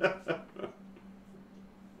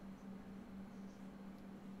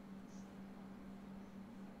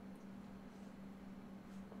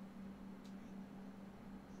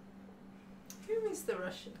 Who is the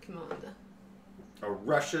Russian commander? A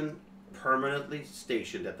Russian permanently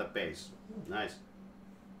stationed at the base. Nice.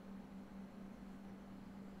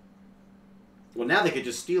 Well, now they could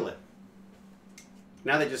just steal it.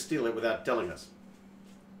 Now they just steal it without telling us.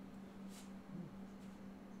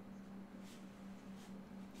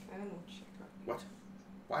 What?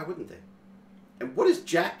 Why wouldn't they? And what does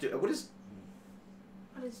Jack do? What is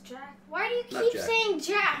Jack? Why do you keep saying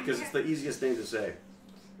Jack? Because it's the easiest name to say.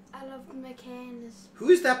 I love McCann. Who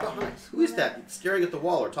is that behind? Who is that staring at the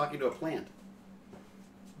wall or talking to a plant?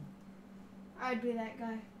 I'd be that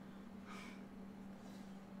guy.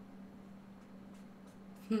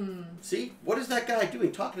 See? What is that guy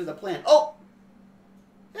doing talking to the plant? Oh!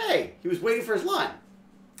 Hey! He was waiting for his line.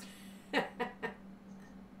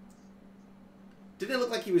 Didn't it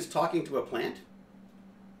look like he was talking to a plant?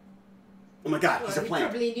 Oh my god, he's a plant. He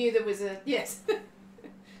probably knew there was a... Yes.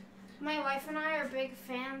 My wife and I are big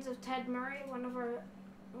fans of Ted Murray, one of our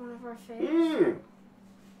favorites.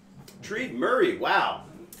 Treat Murray, wow.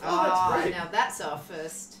 Oh, that's great. Now that's our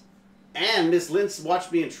first. And Miss Lintz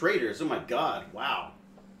watched me in Traitors. Oh my god, wow.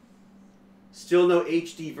 Still no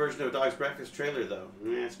HD version of A Dog's Breakfast trailer, though.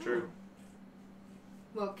 Yeah, that's true.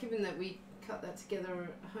 Well, given that we cut that together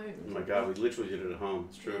at home. Oh my god, we literally did it at home.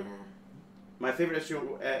 It's true. Yeah. My favorite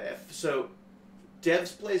SG-1... so,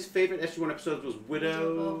 Dev's Play's favorite SG-1 episode was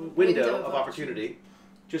Window of Opportunity.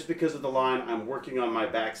 Just because of the line, I'm working on my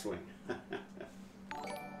backswing.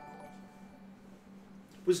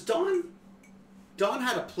 Was Don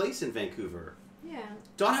had a place in Vancouver. Yeah.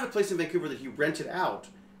 Don had a place in Vancouver that he rented out,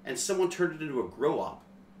 and someone turned it into a grow-op.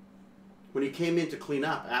 When he came in to clean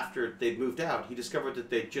up after they'd moved out, he discovered that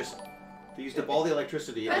they used up all the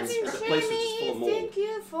electricity, and the place was just full of mold. Thank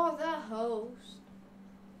you for the host.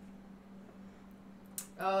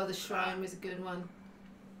 Oh, the shrine was a good one.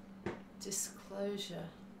 Disclosure.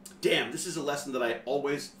 Damn, this is a lesson that I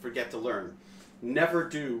always forget to learn. Never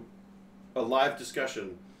do a live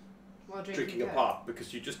discussion while drinking a pop,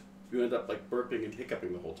 because you end up like burping and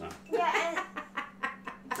hiccuping the whole time. Yeah,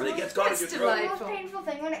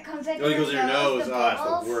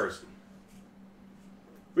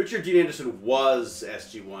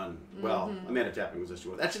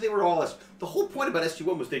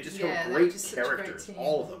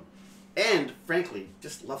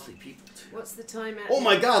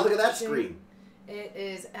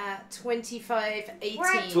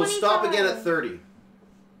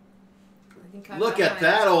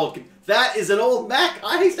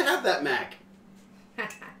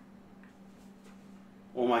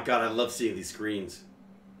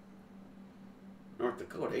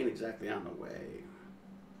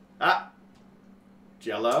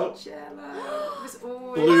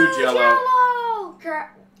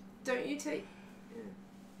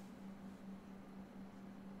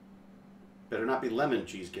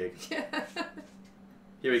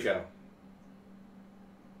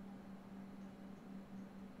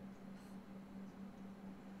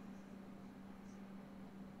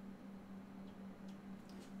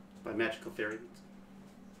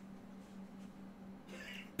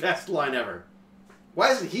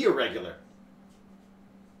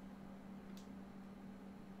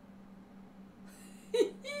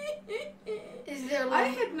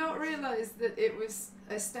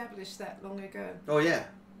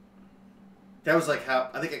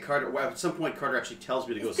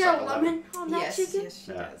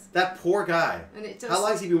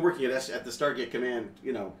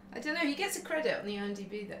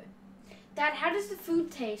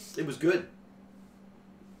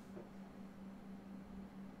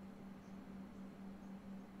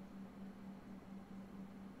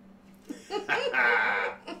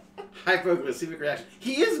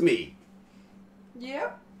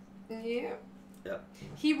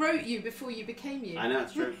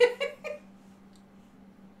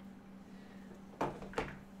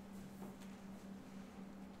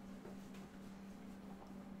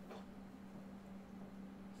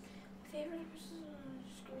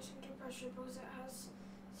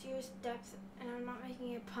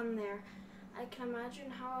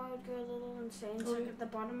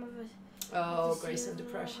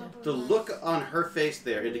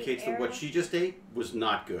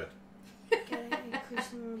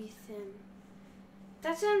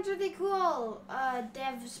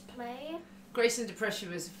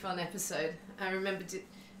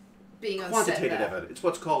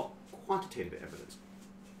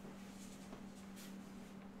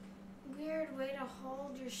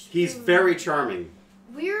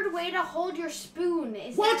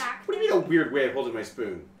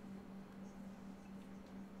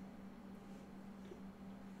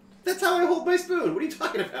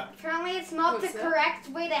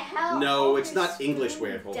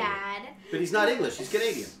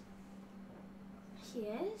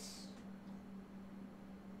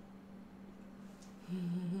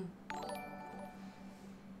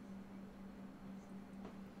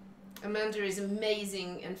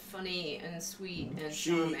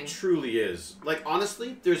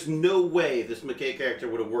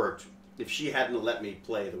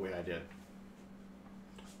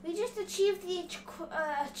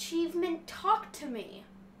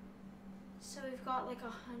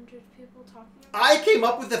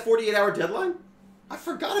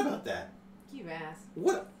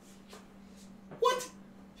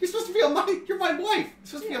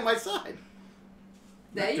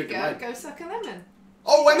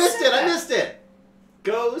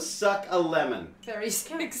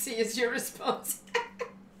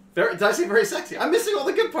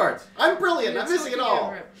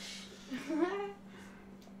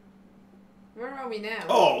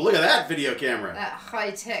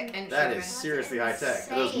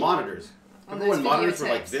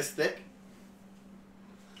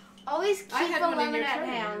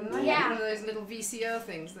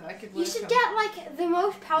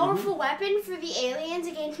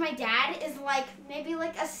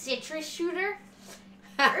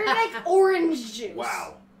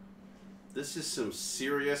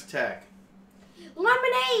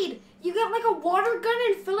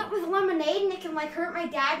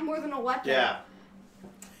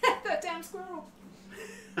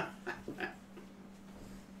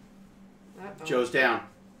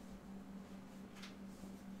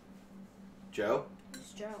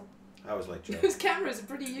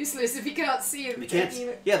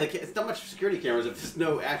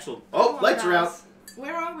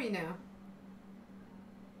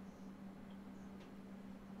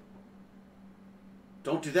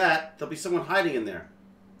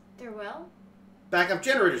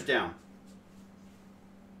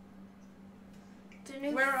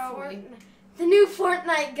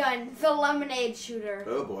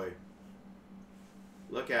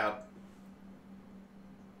 Look out.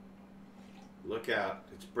 Look out.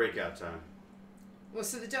 It's breakout time. Well,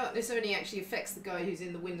 so the darkness only actually affects the guy who's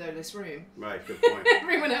in the windowless room. Right, good point.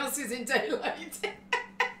 Everyone else is in daylight.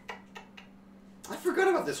 I forgot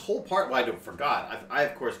about this whole part. Well, I don't forgot. I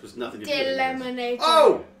of course, was nothing to do with it. Eliminator.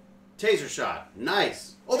 Oh! Taser shot.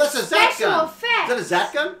 Nice. Oh, that's a Zat gun. Effects. Is that a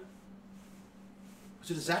Zat gun?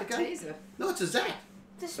 Was it a Zat gun? Taser. No, it's a Zat.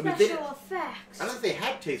 The I mean, special effects. I don't think they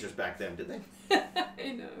had tasers back then, did they?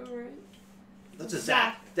 I know, right? That's a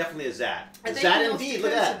Zat. Definitely a Zat. Are A they Zat North indeed.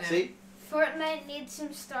 Look at that. Dakota See? Fortnite needs some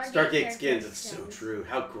Stargate. Stargate skins. It's so true.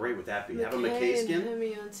 How great would that be? Have a McKay skin? and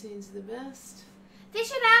Hermione's the best. They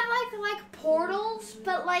should add like portals,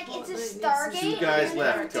 but like it's a Stargate. 2 guys and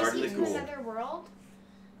left, then guarding the it's ghoul. another world.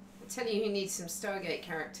 I'll tell you who needs some Stargate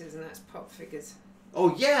characters, and that's pop figures.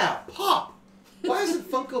 Oh, yeah. Pop. Why hasn't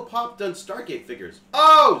Funko Pop done Stargate figures?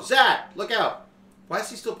 Oh, Zat. Look out. Why is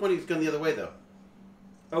he still pointing his gun the other way, though?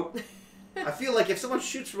 Oh. I feel like if someone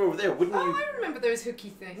shoots from over there, wouldn't you... Oh, I remember those hooky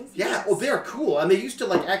things. Yeah, Yes. oh, they're cool. And they used to,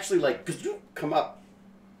 like, actually, like, come up.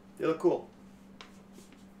 They look cool.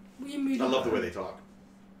 I love the way they talk.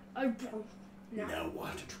 I don't know. Now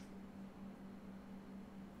what?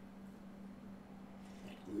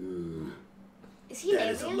 Is he an That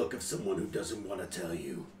is a alien? look of someone who doesn't want to tell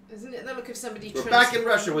you. Isn't it the look of somebody We're back in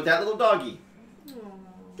Russia with that little doggy.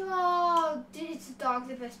 Dog. Is the dog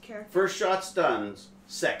the best character? First shot stuns,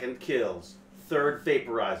 second kills, third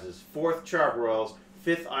vaporizes, fourth charbroils,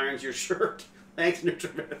 fifth irons your shirt. Thanks,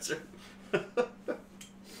 Nutrimancer.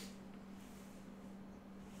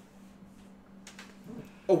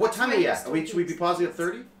 Oh, what time are we at? Should we be pausing at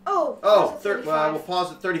 30? Oh. Oh, third. we'll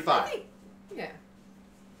pause at 35. Yeah.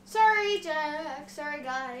 Sorry, Jack. Sorry,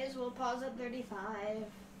 guys. We'll pause at 35.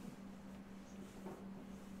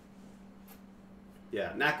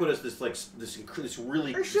 Yeah, Naquit is this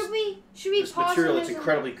really... Or should we This pause material when that's there's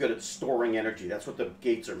incredibly good at storing energy. That's what the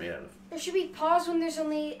gates are made out of. Or should we pause when there's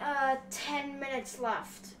only 10 minutes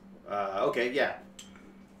left? Okay, yeah.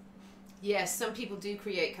 Yes, some people do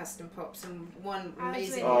create custom pops, and one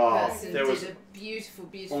amazing Oh, person there did was- a beautiful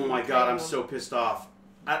Oh my god, I'm so pissed off.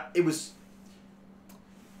 I was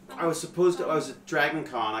supposed to. I was at Dragon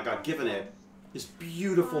Con. I got given it. This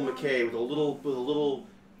beautiful McKay with a little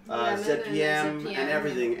Lemon ZPM and and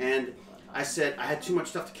everything. And I said I had too much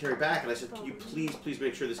stuff to carry back, and I said, "Can you please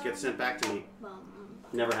make sure this gets sent back to me?"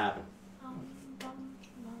 Never happened.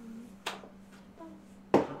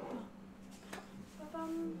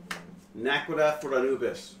 Naquita for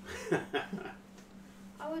Anubis.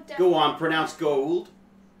 Go on, pronounce Gould.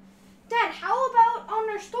 Dad, how about on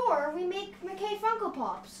our store we make McKay Funko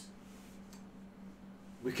Pops?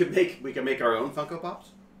 We could make our own Funko Pops.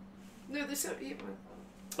 No, there's so yeah.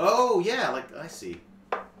 Oh yeah, like I see.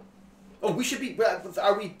 Oh, we should be.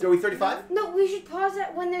 Are we 35? No, we should pause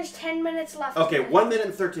it when there's 10 minutes left. Okay, 1 minute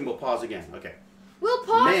and 13. We'll pause again. Okay. We'll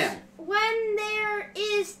pause Man. when there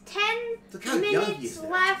is 10 Look how young he minutes is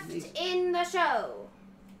there. left It's amazing. in the show.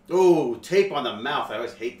 Oh, tape on the mouth. I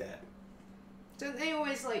always hate that. Don't they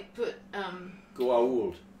always like put Go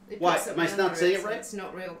old. they put Why? something Am I not under saying it so right? It's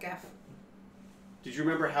not real gaff. Did you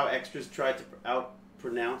remember how extras tried to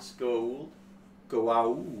out-pronounce go old? Go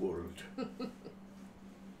old.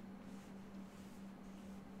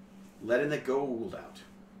 Letting the gold out.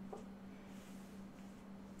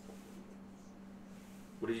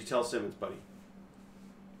 What did you tell Simmons, buddy?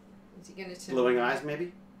 Is he gonna tell Glowing me? eyes,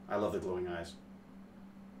 maybe? I love the glowing eyes.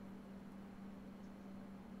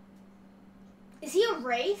 Is he a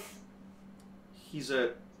wraith? He's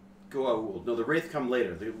a go old. No, the Wraith come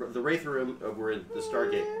later. The Wraith were in the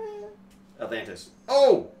Stargate. Atlantis.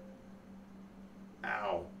 Oh!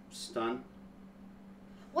 Ow. Stun.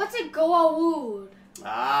 What's a Goa'uld?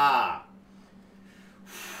 Ah!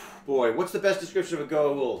 Boy, what's the best description of a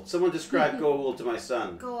Goa'uld? Someone describe Goa'uld to my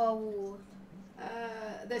son. Goa'uld.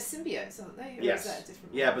 They're symbiotes, aren't they? Or Yes. is that a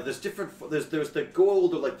different Yeah, but there's different. There's the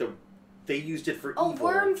Goa'uld, or like they used it for A evil.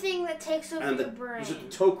 worm thing that takes over And your brain. was it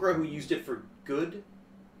the Tok'ra who used it for good? Does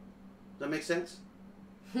that make sense?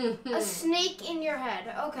 A snake in your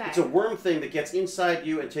head. Okay. It's a worm thing that gets inside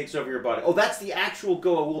you and takes over your body. Oh, that's the actual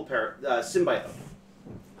Goa'uld symbiote.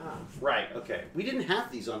 Ah. Right. Okay. We didn't have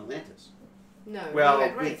these on Atlantis. No. Well, we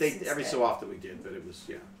had wraiths every instead. so often we did, but it was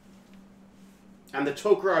yeah. And the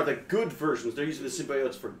Tok'ra are the good versions. They're using the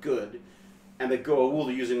symbiotes for good, and the Goa'uld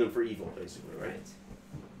are using them for evil, basically, right? Right.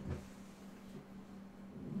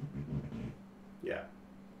 Yeah.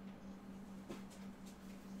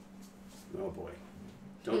 Oh boy.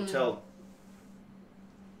 Don't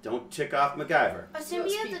tick off MacGyver. A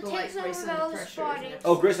symbiote that people takes like Grace over Under those Pressure, bodies. isn't it?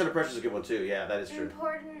 Oh, Grace Under Pressure is a good one too. Yeah, that is true.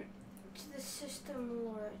 Important to the system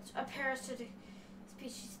lords. A parasitic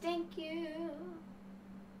species. Thank you.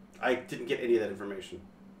 I didn't get any of that information.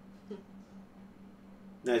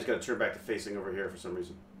 Now he's got to turn back to facing over here for some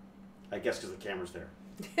reason. I guess because the camera's there.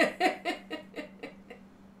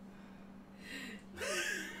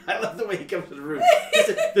 I love the way he comes to the room.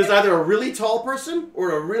 There's either a really tall person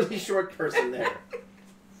or a really short person there.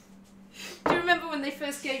 Do you remember when they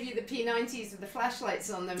first gave you the P90s with the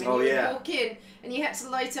flashlights on them, and you would walk in and you had to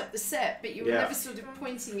light up the set, but you were never sort of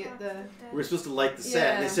pointing at the... We were supposed to light the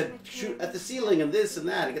set, and they said shoot at the ceiling and this and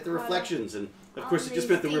that and get the reflections, and of course it just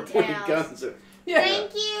meant that we were pointing guns. So. Yeah.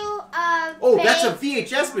 Thank you. Oh, that's a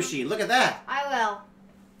VHS machine. Look at that. I will.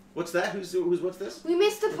 What's that? Who's what's this? We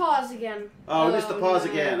missed the pause again. Oh, we missed the pause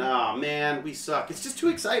again. Oh man, we suck. It's just too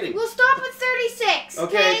exciting. We'll stop at 36.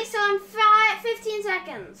 Okay. So in 15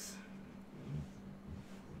 seconds.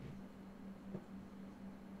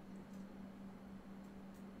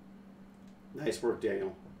 Nice work,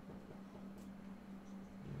 Daniel.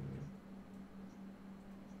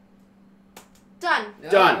 Done.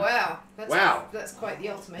 Done. Oh, wow. Wow. That's quite the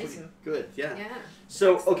ultimatum. Good, yeah. Yeah.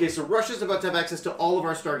 So, okay, so Russia's about to have access to all of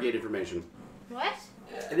our Stargate information. What?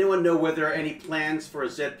 Anyone know whether there are any plans for a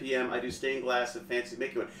ZPM? I do stained glass and fancy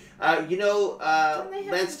making one. You know,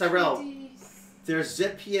 Lance Tyrell, there's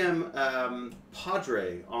ZPM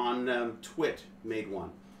Padre on Twit made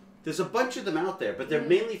one. There's a bunch of them out there, but they're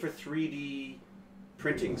mainly for 3D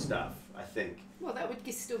printing stuff, I think. Well, that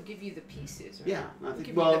would still give you the pieces, right? Yeah, I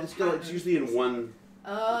think. Well, it's usually in one.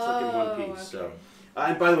 Oh, it's like in one piece. Okay. So,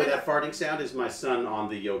 and by the way, that farting sound is my son on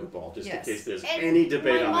the yoga ball, just in case there's and any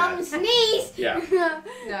debate on that. Mom's sneeze. Yeah.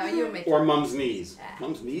 No, you'll make. Or Mum's knees.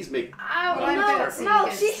 Mum's knees make. No,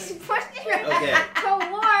 she's pushing her so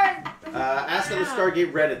hard. Ask on the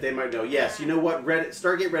Stargate Reddit; they might know. Yes, you know what?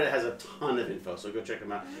 Stargate Reddit has a ton of info, so go check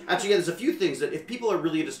them out. Actually, yeah, there's a few things that if people are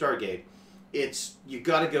really into Stargate. You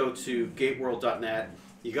got to go to gateworld.net.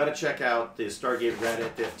 You got to check out the Stargate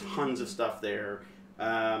Reddit. They have tons of stuff there.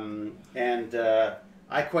 I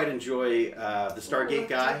quite enjoy the Stargate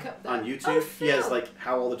guy on YouTube. Oh, he has like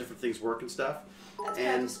how all the different things work and stuff. That's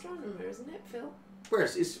an astronomer, isn't it, Phil? Where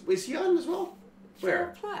is he on as well?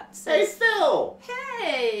 Where? Phil Platt. Hey, Phil!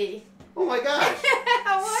 Hey! Oh my gosh!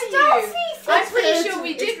 How are you? I'm pretty sure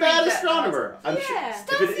we did It's Bad read that. Astronomer. I'm sure. Yeah.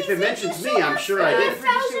 If it mentions me, I'm sure I did.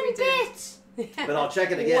 1,000 bits. But I'll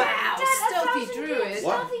check it again. Wow, Dad, Stealthy 1,000 Druid. bits.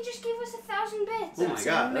 What? Stealthy just gave us 1,000 bits. Oh my god,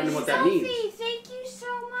 I don't know what that means. Stealthy, thank you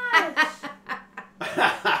so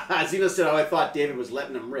much. Zeno said, "Oh, I thought David was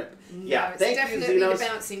letting him rip." Yeah, it's thank you, definitely Zenos. the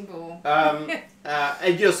bouncing ball.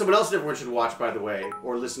 And you know, someone else everyone should watch, by the way,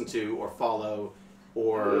 or listen to, or follow,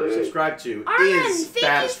 or subscribe to Armin, is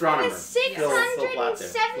Bad Astronomer. Thank you Phil for the Platt there.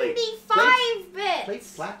 675 bits. Plate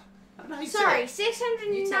Platt? I don't know how you Sorry, say it.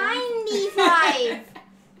 695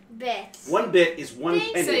 bits. 1 bit is 1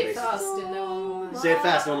 penny. Say it basically. fast and no one will Say it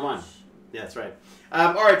fast, no one mind. Yeah, that's right.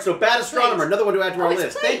 All right, so Bad Astronomer, another one to add to our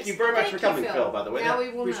list. Thank you very much for coming, Phil, by the way. Now we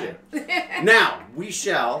will appreciate know. it. Now, we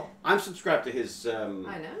shall. I'm subscribed to his... I know.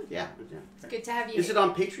 Yeah. It's good to have you. Is it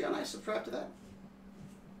on Patreon I subscribe to that?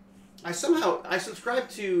 I subscribe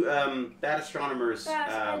to Bad Astronomer's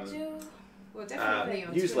I do. Well, definitely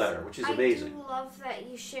on newsletter, which is amazing. I do love that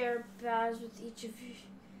you share Baz with each of you.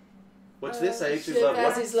 What's this? I actually share love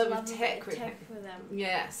what? Baz's love of tech with him. them.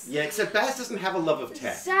 Yes. Yeah, except Baz doesn't have a love of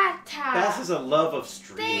tech. Zata. Baz has a love of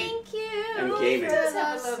streaming. Thank you. And gaming. For Does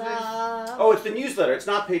have a the love sub. Oh, it's the newsletter. It's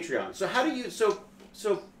not Patreon. So how do you... So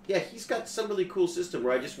yeah, he's got some really cool system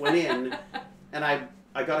where I just went in and I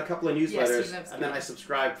got a couple of newsletters and then I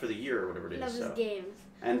subscribed for the year or whatever it is. Loves So. games.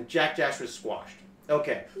 And Jack Dash was squashed.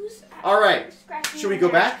 Okay. Who's All right. Should we go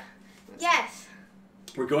back? Yes.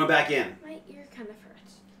 We're going back in. My ear kind of hurts.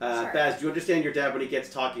 Baz, do you understand your dad when he gets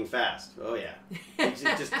talking fast? Oh, yeah.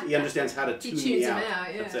 He understands how to tune me tunes him out.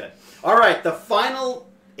 out, yeah. That's it. All right, the final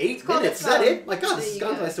 8 called minutes. Is the that phone. it? My God, this has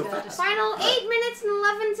gone by so There you go. fast. Final 8 minutes and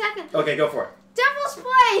 11 seconds. Okay, go for it. Devil's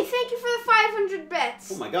Play, thank you for the 500 bits.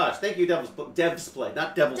 Oh, my gosh. Thank you, Dev's Play.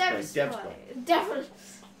 Not Devil's Play. Dev's Play. Devil's.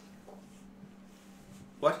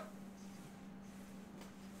 What?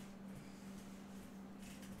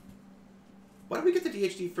 Why did we get the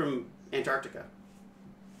DHD from Antarctica?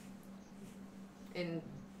 In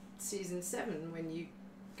season 7 when you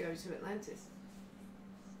go to Atlantis.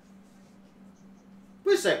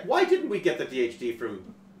 Wait a sec. Why didn't we get the DHD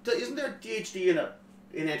from... Isn't there a DHD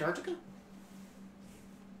in Antarctica?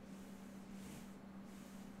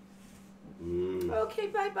 Okay,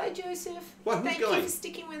 bye-bye, Joseph. What? Who's Thank going? you for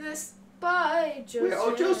sticking with us. Bye, Joseph.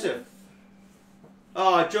 Oh, Joseph.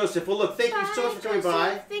 Oh, Joseph. Well, look, thank you so much for coming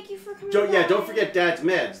by. Thank you for coming by. Yeah, don't forget Dad's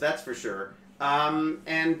meds, that's for sure. We'll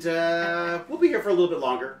be here for a little bit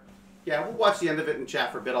longer. Yeah, we'll watch the end of it and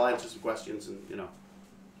chat for a bit. I'll answer some questions and,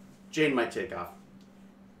 Jane might take off.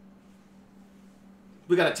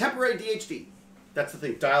 We got a temporary DHD. That's the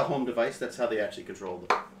thing. Dial home device. That's how they actually control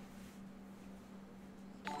it.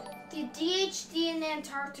 The DHD in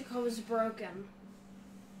Antarctica was broken.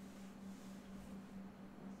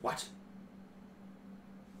 What?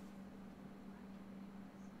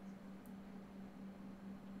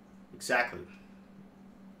 Exactly.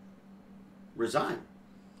 Resign.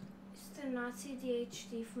 Is the Nazi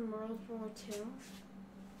DHD from World War II?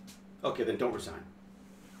 Okay, then don't resign.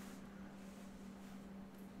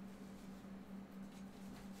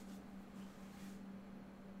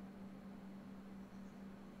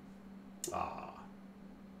 Ah.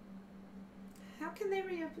 How can they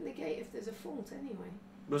reopen the gate if there's a fault anyway?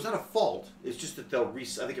 Well, it's not a fault. It's just that they'll I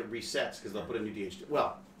think it resets because they'll put a new DHD.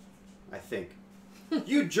 Well, I think.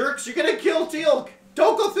 You jerks! You're gonna kill Teal'c!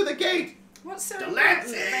 Don't go through the gate! What's so Delancey!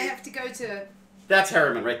 important that they have to go to... That's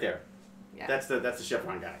Harriman right there. Yeah. That's the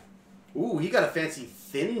chevron guy. Ooh, he got a fancy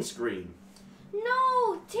thin screen.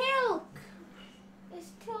 No, Teal'c.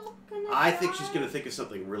 Is Teal'c gonna I think die? she's gonna think of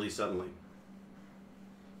something really suddenly.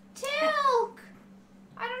 Teal'c!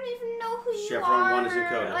 I don't even know who you Chevron are. 1 is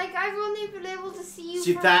encoded. Like, I've only been able to see you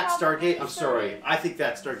See for that probably Stargate? I'm sorry. I think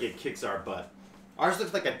that Stargate kicks our butt. Ours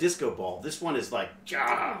looks like a disco ball. This one is like... Thank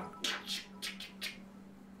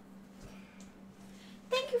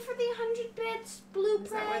you for the 100 bits, Blue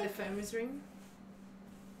Is that why Prey. the phone was ringing?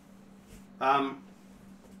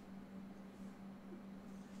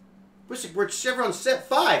 We're at Chevron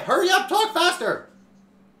 5. Hurry up, talk faster.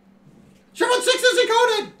 Chevron 6 is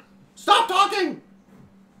encoded. Stop talking.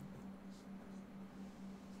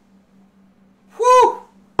 Whew.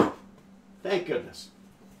 Thank goodness.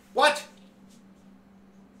 What?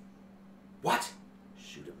 What?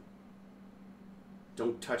 Shoot him.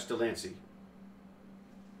 Don't touch Delancey.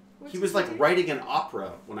 What He did was like do? writing an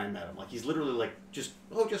opera when I met him. Like he's literally like just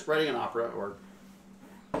writing an opera or...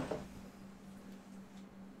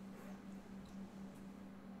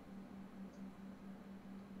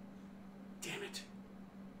 Damn it.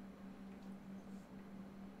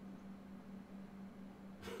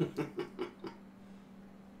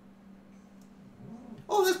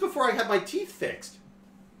 Oh, that's before I had my teeth fixed.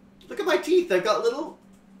 Look at my teeth. I've got little...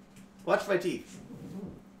 Watch my teeth.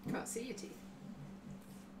 Can't see your teeth.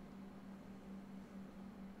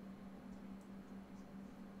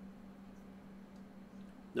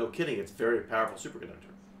 No kidding, it's a very powerful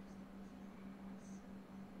superconductor.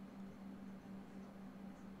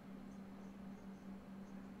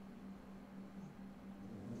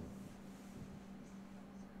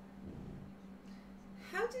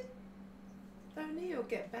 How did O'Neill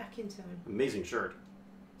get back in time? Amazing shirt.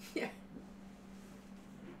 Yeah.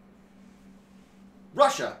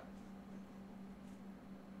 Russia!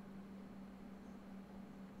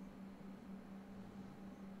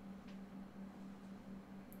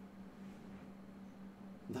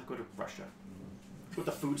 Not go to Russia. What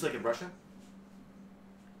the food's like in Russia?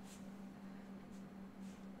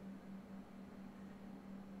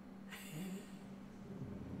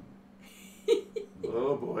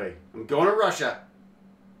 Oh boy. I'm going to Russia.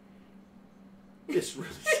 This really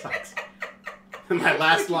sucks. My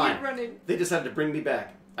last line. Running. They decided to bring me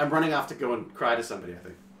back. I'm running off to go and cry to somebody, I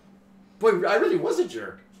think. Boy, I really was a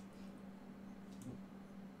jerk.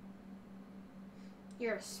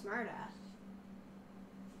 You're a smartass.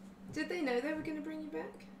 Did they know they were going to bring you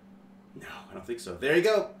back? No, I don't think so. There you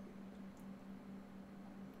go.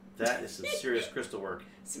 That is some serious crystal work.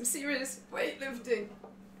 Some serious weightlifting.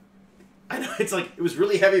 I know, it's like, it was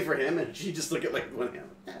really heavy for him, and she just looked at like one hand.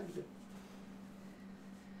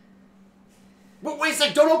 But wait a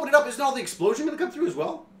sec, don't open it up. Isn't all the explosion going to come through as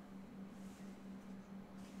well?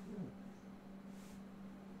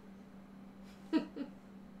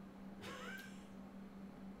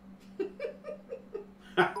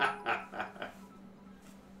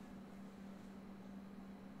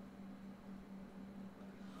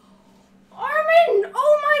 Armin!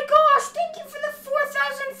 Oh my gosh! Thank you for the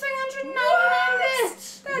 4,399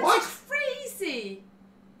 bits! That's What? crazy!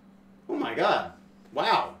 Oh my god.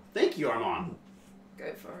 Wow. Thank you, Armand.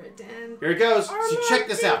 Go for it, Dan. Here it goes. Armand, See, check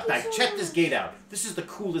this thank out. you Back. so Check this much. gate out. This is the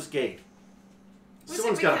coolest gate. Was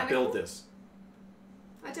Someone's it got to mechanical? build this.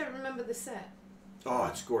 I don't remember the set. Oh,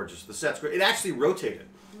 it's gorgeous. The set's great. It actually rotated.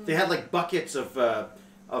 They had like buckets of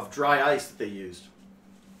dry ice that they used.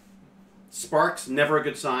 Sparks, never a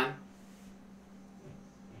good sign.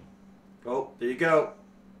 Oh, there you go.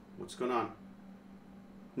 What's going on?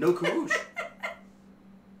 No Karouche.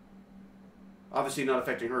 Obviously not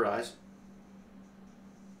affecting her eyes.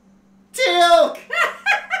 Teal'c!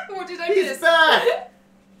 What did I He's miss? back!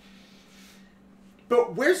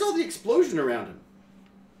 But where's all the explosion around him?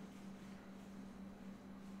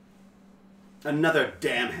 Another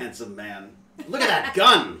damn handsome man. Look at that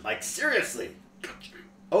gun! Like, seriously.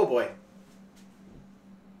 Oh, boy.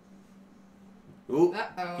 Ooh,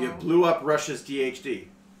 Uh-oh. you blew up Russia's DHD.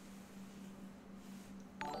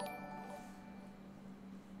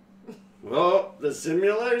 Oh, the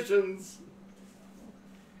simulations.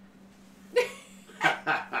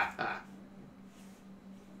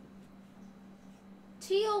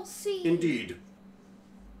 TLC. Indeed.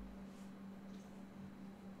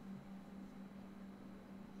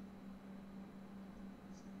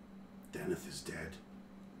 Deneth is dead.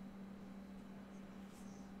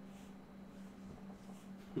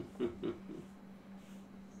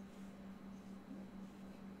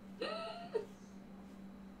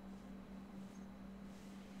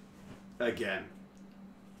 Again.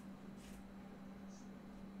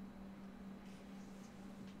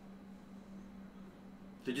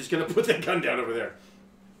 They're just gonna put that gun down over there.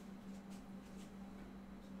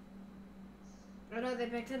 Oh no, they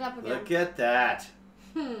picked it up again. Look at that.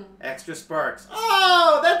 Extra sparks.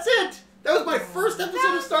 Oh, that's it! That was my first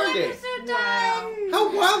episode of Stargate. Episode Wow. done.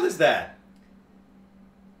 How wild is that?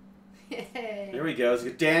 Yay. There we go. It's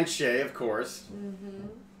Dan Shea, of course. Mm-hmm.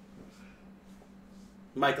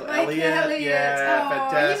 Michael Michael Elliott. Elliott. Yeah, Oh,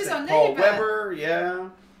 fantastic. he was on Paul Neighbour. Weber, yeah.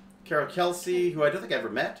 Carol Kelsey, who I don't think I ever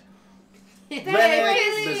met. Yay.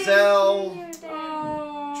 Lennox, Mazel,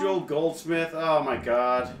 Oh. Joel Goldsmith. Oh my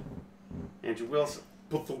God. Andrew Wilson.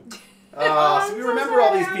 I'm So we so remember all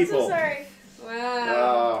sorry, these I'm people. so sorry.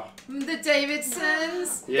 Wow. Oh, The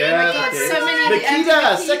Davidsons. yeah. Oh my God, okay. so many. Nikita,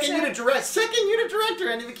 Andy second unit director,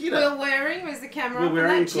 Andy Nikita. Will Waring was the camera Will on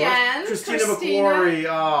Waring, that. of course. Jan, Christina McQuarrie.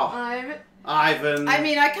 Oh, I'm, Ivan. I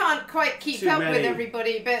mean, I can't quite keep Too up many. with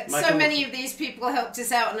everybody, but so Michael- many of these people helped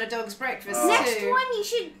us out on a dog's breakfast Oh. Next too. one, you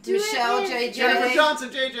should do Michelle, it with JJ. Jennifer Johnson,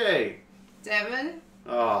 JJ. Devon.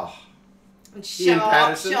 Oh, And Ian Sharp,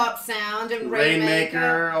 Patterson. Sharp Sound, and Rainmaker.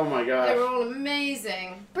 Rainmaker. Oh my They were gosh. all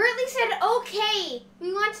amazing. Bertley said, okay,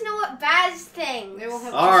 we want to know what Baz thinks. They all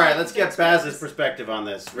helped All us right, out let's on get dog's Baz's breakfast. perspective on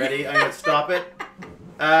this. Ready? I'm gonna stop it.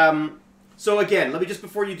 So again, let me just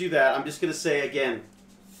before you do that, I'm just gonna say again,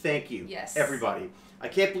 thank you, Yes. everybody. I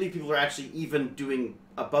can't believe people are actually even doing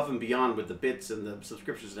above and beyond with the bits and the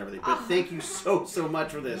subscriptions and everything. But thank you so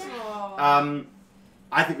much for this. Aw.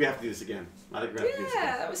 I think we have to do this again. I think we have to do this again.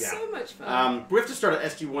 Yeah, that was so much fun. We have to start at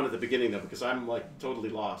SG1 at the beginning though, because I'm like totally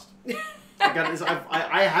lost.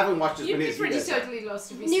 I haven't watched as You'd many be as you pretty guys have. totally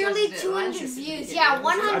lost if we Nearly started at 200 Atlantis at the views. beginning. Yeah, I'd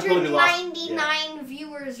probably be lost. 199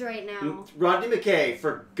 viewers right now. Rodney McKay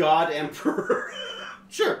for God Emperor.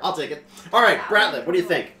 Sure, I'll take it. All right, Bratlett, what do you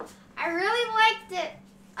think? I really liked it.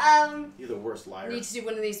 You're the worst liar. Need to do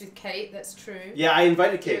one of these with Kate. That's true. Yeah, I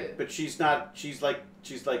invited Kate, Good. but she's not. She's like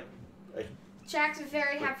Jack's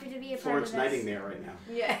very happy to be a part Florence of this. Nightingale right now.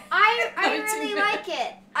 Yeah. I Not too really bad. like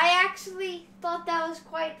it. I actually thought that was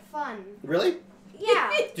quite fun. Really?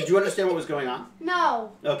 Yeah. Did you understand what was going on?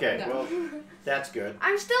 No. Okay, No. well, that's good.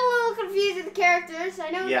 I'm still a little confused with the characters. I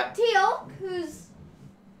know Yeah. Teal, who's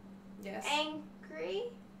Yes.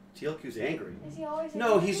 Teal'c's angry. angry. Is he always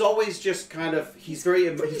No, angry? he's always just kind of. He's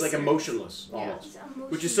like emotionless almost. He's emotional.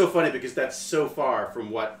 Which is so funny because that's so far from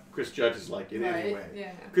what Chris Judge is like in any Right. way.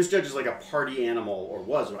 Yeah. Chris Judge is like a party animal, or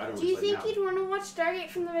was, or I don't know Do you what he's think like he'd want to watch Stargate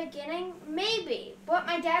from the beginning? Maybe, but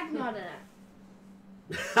my dad's not in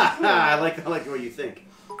it. now. I like the way you think.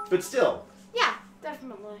 But still, Yeah,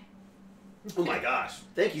 definitely. oh my gosh.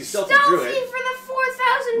 Thank you, Stealthy Stealthy Druid. for the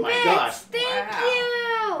 4,000 My bits. gosh. Thank Wow.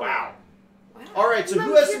 you. Wow. Wow. All right, so Mom,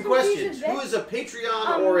 who has you're some confused questions? with Who bits? is a Patreon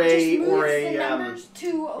Just or move the a numbers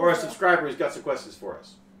to or a over. subscriber who's got some questions for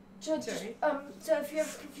us? So, just, Sorry. so if you're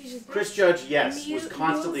confused with Chris bits, Judge, yes, move- was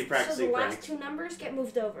constantly move, practicing So the last pranks, two numbers get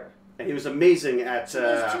moved over. and he was amazing at. So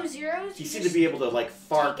those 2 zeros. He you seemed just to be able to like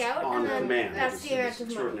fart take out, on and then command. that's It the was amount of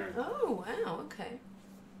money. extraordinary. Oh wow. Okay.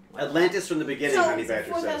 Wow. Atlantis from the beginning, So Honey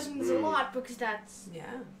Badger says. 4,000 is a lot because that's. Yeah.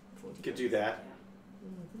 40. Could do that.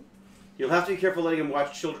 Mhm. You'll have to be careful letting him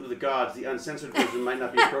watch Children of the Gods. The uncensored version might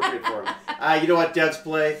not be appropriate for him. You know what, Devs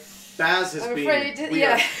Play? Baz has I'm been afraid. we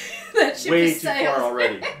Yeah. are That ship way has too far sailed.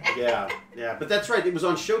 already. Yeah. But that's right. It was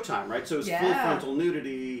on Showtime, right? So it was full Yeah. frontal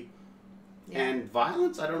nudity Yeah. and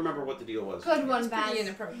violence. I don't remember what the deal was. Good one, It's pretty Baz.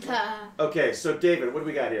 inappropriate. Okay, so David, what do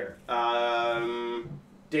we got here?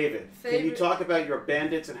 David, can you Favorite- talk about your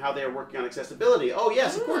bandits and how they are working on accessibility? Oh,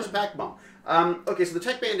 yes, of course, Pac-Bomb. Okay, so the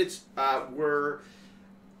Tech Bandits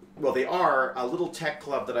they are a little tech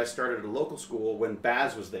club that I started at a local school when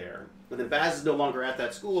Baz was there. And then Baz is no longer at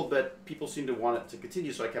that school, but people seem to want it to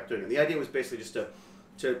continue, so I kept doing it. The idea was basically just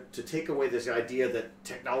to take away this idea that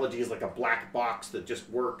technology is like a black box that just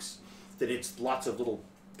works, that it's lots of little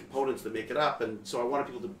components that make it up. And so I wanted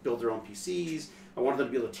people to build their own PCs, I wanted them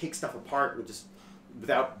to be able to take stuff apart and just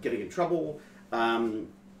without getting in trouble,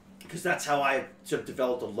 because that's how I sort of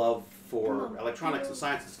developed a love for electronics and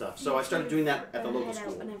science and stuff. So I started doing that at the local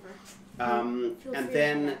school. And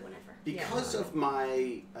then because of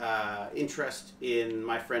my interest in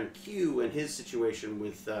my friend Q and his situation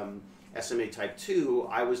with SMA type 2,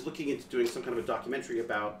 I was looking into doing some kind of a documentary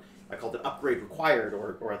about, I called it Upgrade Required,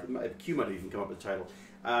 or I think Q might have even come up with the title,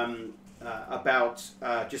 about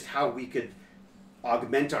just how we could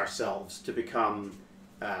augment ourselves to become,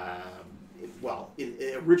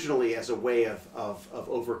 originally as a way of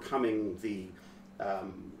overcoming the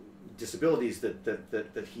disabilities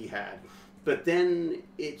that he had. But then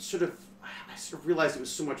I sort of realized it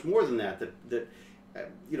was so much more than that,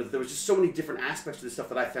 there was just so many different aspects to this stuff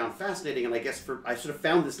that I found fascinating, and I guess I sort of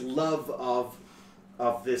found this love of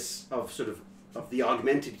the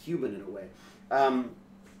augmented human in a way,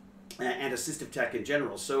 and assistive tech in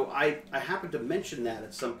general. So I happened to mention that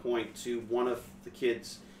at some point to one of the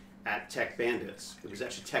kids at Tech Bandits. It was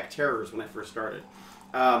actually Tech Terrors when I first started.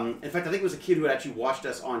 In fact, I think it was a kid who had actually watched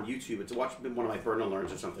us on YouTube. It's been one of my Burn and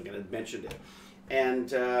Learns or something, and had mentioned it. And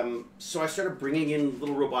so I started bringing in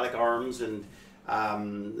little robotic arms, and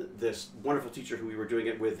this wonderful teacher who we were doing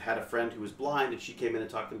it with had a friend who was blind, and she came in and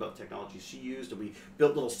talked about the technology she used, and we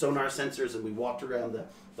built little sonar sensors, and we walked around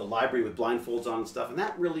the library with blindfolds on and stuff, and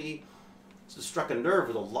that really sort of struck a nerve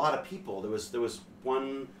with a lot of people. There was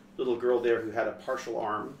one little girl there who had a partial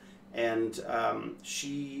arm, and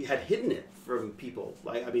she had hidden it from people.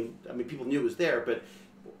 I mean, people knew it was there, but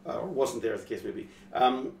or wasn't there, as the case may be.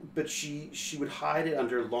 But she would hide it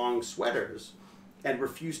under long sweaters and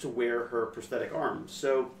refuse to wear her prosthetic arm.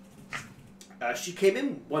 So she came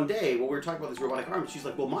in one day when we were talking about this robotic arm. She's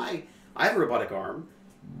like, "Well, I have a robotic arm.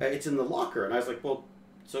 It's in the locker." And I was like, "Well,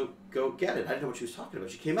 so go get it." I didn't know what she was talking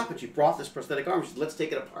about. She came up and she brought this prosthetic arm. She said, "Let's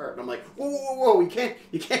take it apart." And I'm like, "Whoa, whoa, whoa! You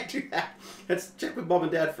can't do that. Let's check with Mom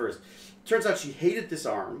and Dad first." Turns out she hated this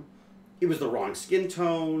arm. It was the wrong skin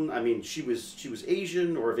tone. I mean, she was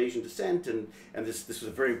Asian or of Asian descent, and this was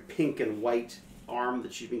a very pink and white arm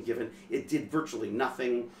that she'd been given. It did virtually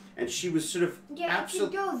nothing, and she was sort of it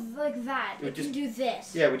can go like that. It can do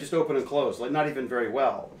this. Yeah, we just open and close, like not even very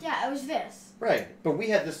well. Yeah, it was this. Right, but we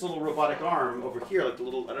had this little robotic arm over here, like the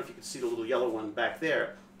little, I don't know if you can see the little yellow one back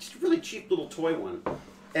there. Just a really cheap little toy one.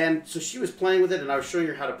 And so she was playing with it, and I was showing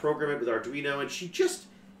her how to program it with Arduino, and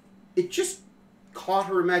it just caught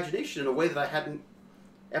her imagination in a way that I hadn't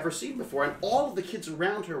ever seen before. And all of the kids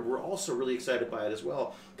around her were also really excited by it as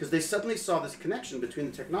well, because they suddenly saw this connection between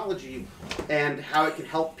the technology and how it could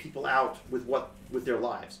help people out with their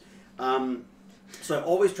lives. So I've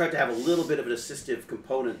always tried to have a little bit of an assistive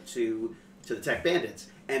component to the Tech Bandits.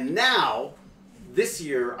 And now, this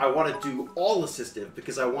year, I want to do all assistive,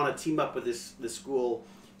 because I want to team up with this school,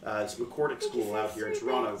 this McCordick school out here in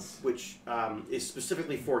Toronto, which is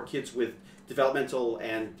specifically for kids with developmental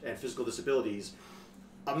and physical disabilities.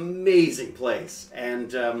 Amazing place.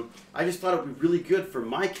 And I just thought it would be really good for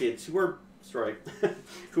my kids who are,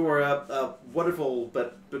 who are wonderful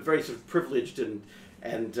but very sort of privileged and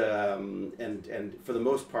for the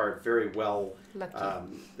most part very well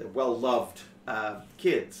loved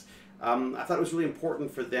kids. I thought it was really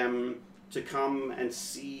important for them to come and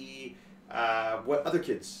see what other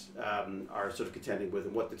kids are sort of contending with,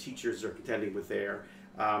 and what the teachers are contending with there,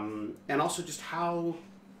 and also just how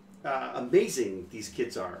amazing these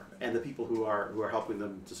kids are, and the people who are helping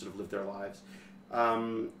them to sort of live their lives.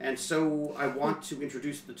 And so I want to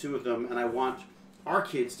introduce the two of them, and I want our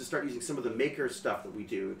kids to start using some of the maker stuff that we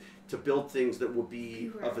do to build things that will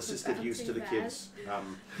be of assistive use to the kids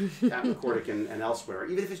at McCordick and elsewhere,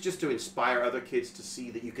 even if it's just to inspire other kids to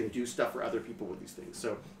see that you can do stuff for other people with these things.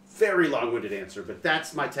 So very long-winded answer, but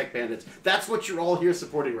that's my Tech Bandits. That's what you're all here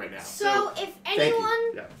supporting right now. So if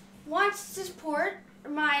anyone wants to support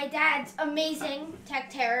my dad's amazing Tech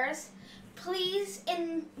Terrors, please,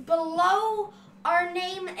 below our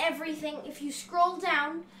name and everything, if you scroll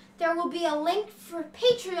down, there will be a link for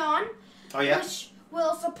Patreon, which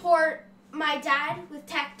will support my dad with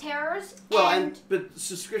Tech Terrors. Well, but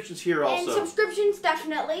subscriptions here also. And subscriptions,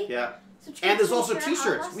 definitely. Yeah. And there's also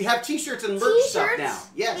T-shirts. We have T-shirts and merch stuff now.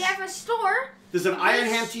 Yes. We have a store. There's an Iron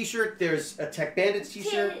Ham T-shirt. There's a Tech Bandits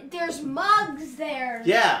T-shirt. There's mugs there.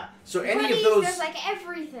 Yeah. So any of those. There's like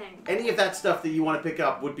everything. Any of that stuff that you want to pick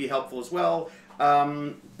up would be helpful as well.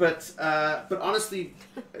 But honestly,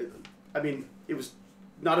 I mean, it was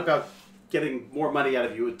not about getting more money out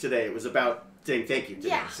of you today. It was about saying thank you today.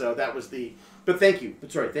 Yeah. So that was the. But thank you.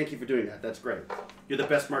 But sorry, thank you for doing that. That's great. You're the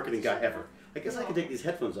best marketing guy ever. I guess I can take these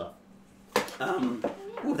headphones off.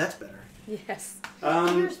 Ooh, that's better. Yes.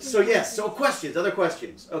 So questions, other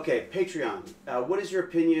questions. Okay, Patreon. What is your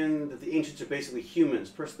opinion that the ancients are basically humans?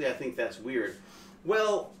 Personally, I think that's weird.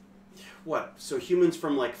 Well, what? So humans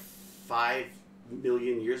from like 5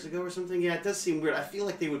 million years ago or something? Yeah, it does seem weird. I feel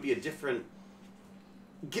like they would be a different,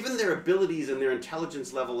 given their abilities and their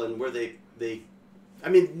intelligence level and where they I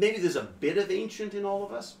mean, maybe there's a bit of ancient in all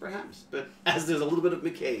of us, perhaps, but as there's a little bit of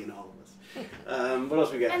McKay in all of us. What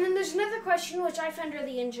else we got? And then there's another question which I find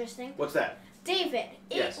really interesting. What's that? David,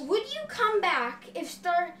 yes. Would you come back if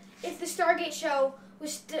the Stargate show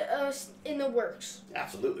was in the works?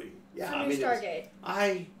 Absolutely. Yeah. I mean, Stargate.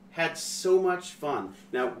 I had so much fun.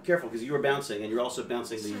 Now, careful, because you were bouncing, and you're also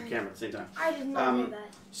bouncing the camera at the same time. I did not know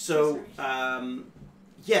that. So,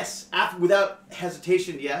 yes, without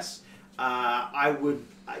hesitation, yes. I would,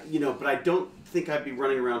 but I don't think I'd be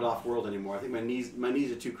running around off-world anymore. I think my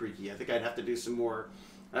knees are too creaky. I think I'd have to do some more.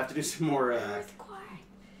 I'd have to do some more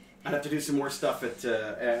stuff at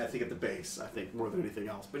I think at the base. I think more than anything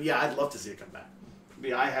else. But yeah, I'd love to see it come back. I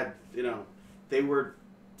mean, I had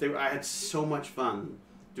I had so much fun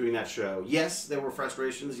doing that show. Yes, there were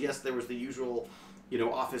frustrations. Yes, there was the usual,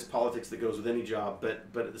 office politics that goes with any job. But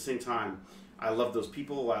at the same time, I love those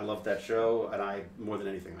people. I love that show, and more than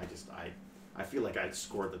anything, I feel like I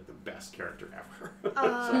scored the best character ever. So,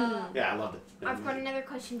 yeah, I loved it. I've got another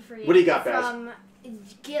question for you. What do you got, Baz? From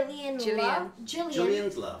Gillian's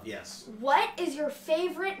Love, yes. What is your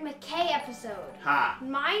favorite McKay episode? Ha!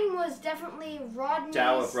 Mine was definitely Rodney's.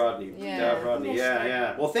 Dow of Rodney. Yeah. Dow of Rodney.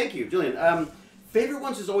 Yeah. Well, thank you, Gillian. Favorite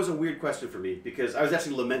ones is always a weird question for me because I was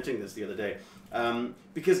actually lamenting this the other day.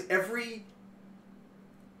 Because every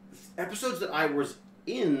episodes that I was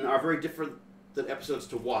in are very different than episodes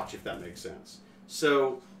to watch, if that makes sense.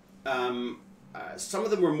 So some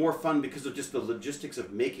of them were more fun because of just the logistics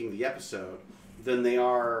of making the episode than they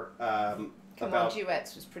are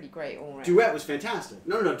Duets was pretty great all right. Duet was fantastic.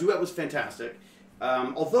 No, Duet was fantastic.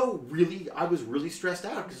 Although, really, I was really stressed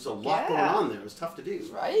out because there's a lot going on there. It was tough to do.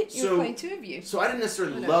 Right? You were playing two of you. So I didn't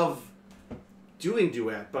necessarily love doing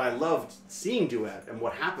Duet, but I loved seeing Duet and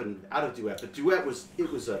what happened out of Duet. But Duet was like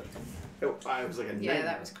a nightmare. Yeah,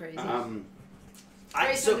 that was crazy.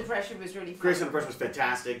 Grace Under Pressure was really fun. Grace Under Pressure was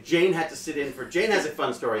fantastic. Jane had to sit in for... Jane has a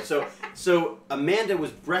fun story. So Amanda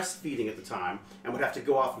was breastfeeding at the time and would have to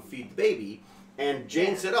go off and feed the baby. And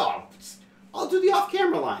Jane said, I'll do the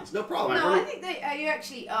off-camera lines. No problem. No, I think you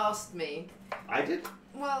actually asked me. I did?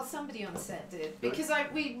 Well, somebody on set did. Because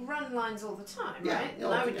we run lines all the time, right? Yeah,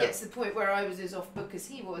 and I would get to the point where I was as off-book as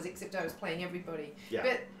he was, except I was playing everybody. Yeah.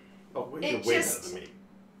 But you're way better than me.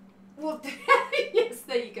 Well, yes,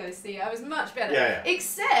 there you go. See, I was much better. Yeah.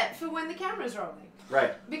 Except for when the camera's rolling.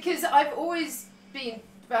 Right. Because I've always been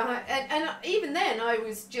behind, and even then I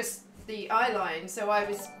was just the eye line, so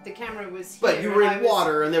the camera was here. But you were in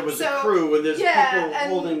water, and there was a crew, and there's people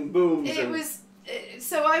holding booms.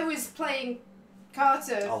 So I was playing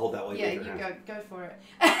Carter. I'll hold that one. Yeah, you go for it.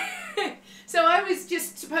 So I was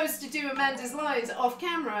just supposed to do Amanda's lines off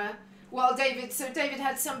camera. While David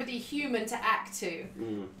had somebody human to act to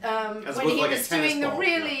when he was doing the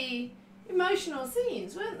really emotional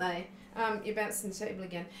scenes, weren't they? You're bouncing the table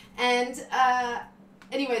again. And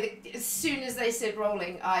anyway, as soon as they said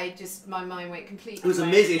rolling, my mind went completely. It was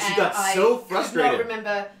amazing. She got so frustrated. I could not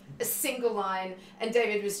remember a single line, and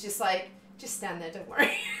David was just like, "Just stand there, don't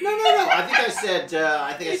worry." No. I think I said.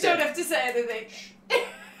 You don't have to say anything.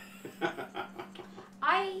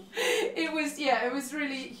 It was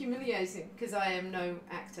really humiliating because I am no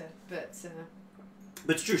actor, but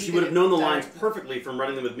it's true. She would have known the lines perfectly from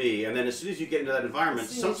running them with me, and then as soon as you get into that environment,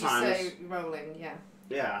 sometimes you say rolling, yeah.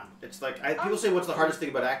 Yeah, it's like people say, "What's the hardest thing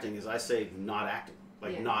about acting?" Is I say not acting,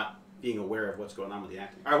 not being aware of what's going on with the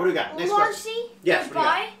acting. All right, what do we got? Next question. Yes, what do you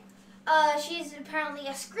got? She's apparently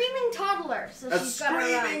a screaming toddler, so she's got a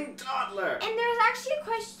screaming toddler. And there's actually a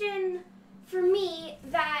question for me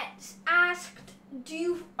that asked,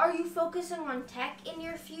 are you focusing on tech in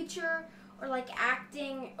your future, or like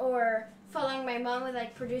acting, or following my mom with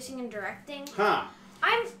like producing and directing?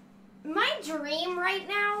 My dream right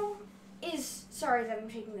now is, sorry that I'm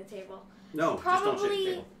shaking the table. No,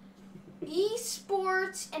 probably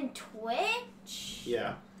esports and Twitch.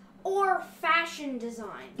 Yeah. Or fashion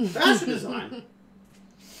design. Fashion design.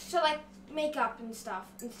 So like makeup and stuff.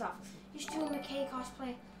 You should do a McKay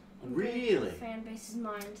cosplay. Really? The fan base's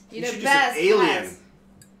mind. You know,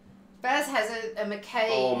 Baz has a McKay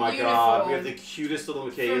Oh my uniform god, we have the cutest little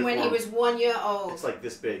McKay from uniform. when he was 1 year old. It's like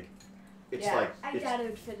this big. It's I doubt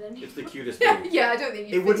it would fit in. It's the cutest thing. Yeah, I don't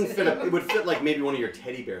think it wouldn't fit. It would fit like maybe one of your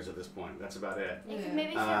teddy bears at this point. That's about it. It could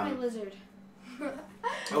maybe fit my lizard.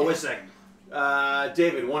 Oh, wait a second.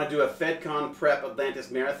 David, want to do a FedCon prep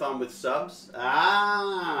Atlantis marathon with subs?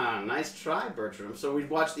 Ah, nice try, Bertram. So we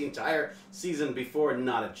watched the entire season before,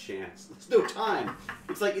 not a chance. There's no time.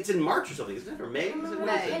 It's in March or something, isn't it? Or May? I remember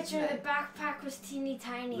the picture, the backpack was teeny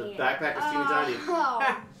tiny. The backpack was teeny tiny.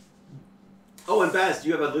 Oh. Oh, and Baz, do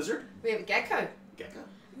you have a lizard? We have a gecko. Gecko?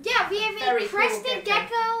 Yeah, we have Very a crested cool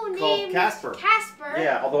gecko named Casper. Casper.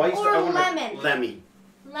 Yeah, although I used to Lemon. Lemmy.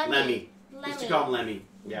 Lemmy. Used to call him Lemmy.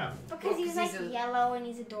 Yeah. Because he's like yellow and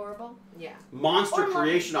he's adorable. Yeah. Monster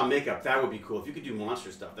creation on makeup. That would be cool. If you could do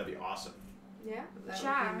monster stuff, that'd be awesome. Yeah,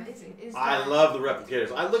 that would be amazing. I love the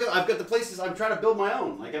replicators. I've got the places. I'm trying to build my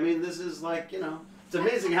own. Like, I mean, this is like, it's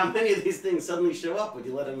amazing how many of these things suddenly show up when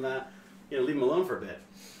you let them, leave them alone for a bit.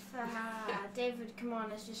 David, come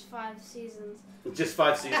on, it's just 5 seasons. Just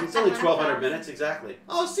 5 seasons. It's only 1,200 minutes, exactly.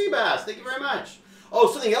 Oh, Seabass, thank you very much.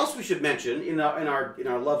 Oh, something else we should mention in our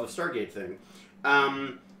love of Stargate thing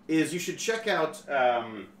is you should check out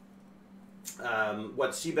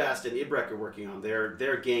what Seabass and Ibrek are working on.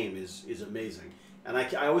 Their game is amazing, and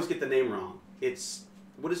I always get the name wrong. It's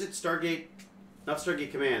what is it? Stargate, not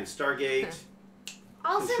Stargate Command. Stargate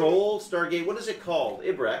Control. Stargate. What is it called?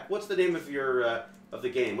 Ibrek, what's the name of your of the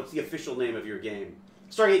game? What's the official name of your game?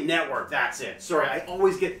 Stargate Network, that's it. Sorry, I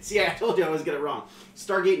always get, I told you I always get it wrong.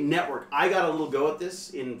 Stargate Network. I got a little go at this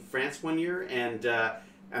in France one year, and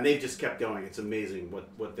they've just kept going. It's amazing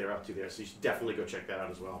what they're up to there. So you should definitely go check that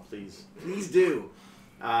out as well. Please do.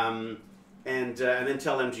 And then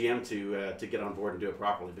tell MGM to get on board and do it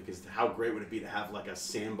properly, because how great would it be to have like a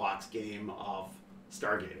sandbox game of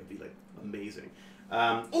Stargate? It would be like amazing.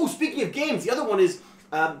 Oh, speaking of games, the other one is,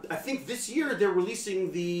 I think this year they're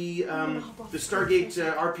releasing the Stargate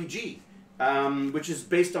RPG, which is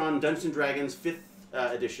based on Dungeons & Dragons 5th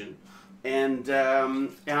edition, and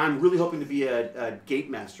I'm really hoping to be a gate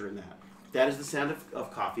master in that. That is the sound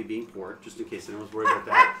of coffee being poured, just in case anyone was worried about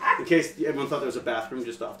that. In case everyone thought there was a bathroom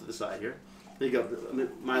just off to the side here. There you go.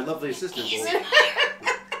 My lovely assistant.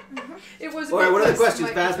 It was. All right, what are the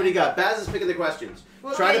questions, Baz? What do you got? Baz is picking the questions.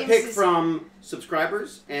 What Try to pick from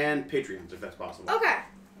subscribers and Patreons, if that's possible. Okay.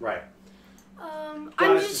 Right. I'm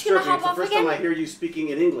just gonna hop off again. It's the first time I hear you speaking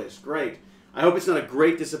in English. Great. I hope it's not a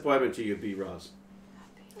great disappointment to you, B. Rose.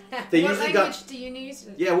 What language do you use?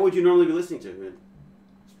 Yeah, what would you normally be listening to?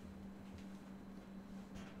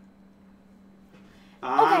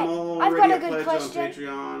 I'm already a pledge on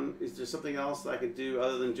Patreon. Is there something else I can do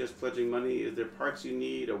other than just pledging money? Is there parts you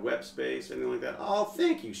need, a web space, anything like that? Oh,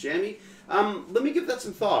 thank you, Shammy. Let me give that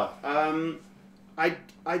some thought. I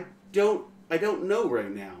don't know right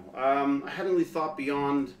now. I hadn't really thought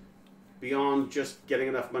beyond just getting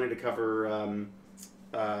enough money to cover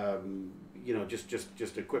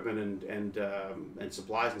just equipment and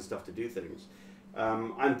supplies and stuff to do things.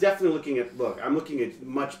 I'm definitely looking at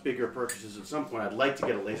much bigger purchases at some point. I'd like to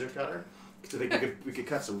get a laser cutter, because I think we could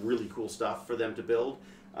cut some really cool stuff for them to build,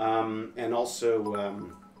 and also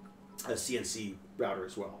a CNC router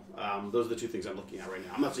as well. Those are the 2 things I'm looking at right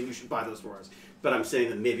now. I'm not saying you should buy those for us, but I'm saying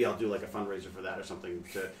that maybe I'll do like a fundraiser for that or something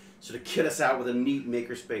to sort of kit us out with a neat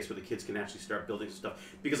makerspace where the kids can actually start building stuff.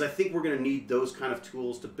 Because I think we're going to need those kind of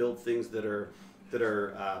tools to build things that are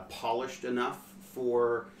polished enough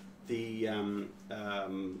for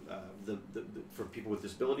for people with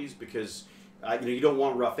disabilities, because you don't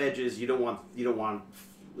want rough edges, you don't want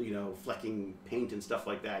flecking paint and stuff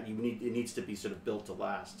like that. It needs to be sort of built to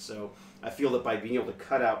last. So I feel that by being able to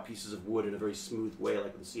cut out pieces of wood in a very smooth way,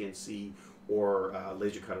 like with a CNC or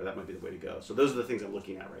laser cutter, that might be the way to go. So those are the things I'm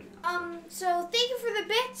looking at right now. So thank you for the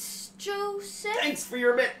bits, Joseph. Thanks for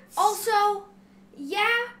your bits. Also,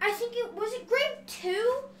 yeah, I think it was grade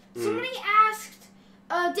 2. Somebody asked,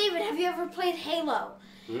 David, have you ever played Halo?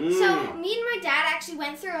 So me and my dad actually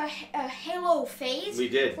went through a Halo phase. We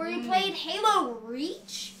did. Where we played Halo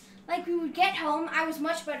Reach. Like, we would get home. I was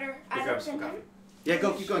much better at it than him. Yeah,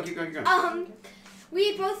 keep going.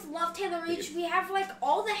 We both loved Halo Reach. We have like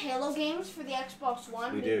all the Halo games for the Xbox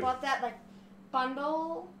One. We bought that like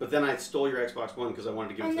bundle. But then I stole your Xbox One because I wanted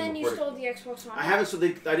to give it to them. And then you stole the Xbox One. I haven't. So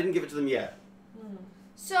I didn't give it to them yet.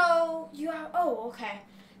 So you have. Oh, okay.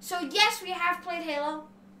 So yes, we have played Halo.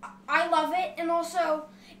 I love it, and also,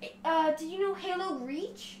 did you know Halo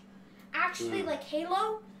Reach? Actually, like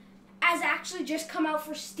Halo, has actually just come out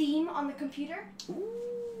for Steam on the computer. Ooh,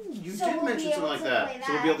 you did mention something like that.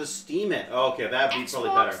 So we'll be able to Steam it. Oh, okay, that'd be probably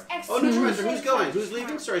better. Oh, no, who's going? Who's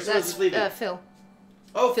leaving? Sorry, someone's just leaving. Phil.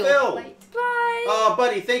 Oh, Phil. Bye. Oh,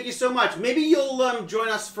 buddy, thank you so much. Maybe you'll join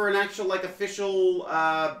us for an actual, like, official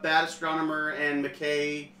Bad Astronomer and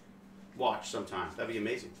McKay watch sometime. That'd be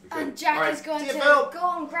amazing. And Jack is going to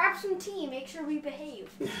go and grab some tea. Make sure we behave.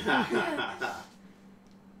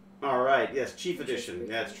 All right. Yes, Chief Edition.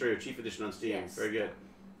 That's true. Chief Edition on Steam. Yes. Very good.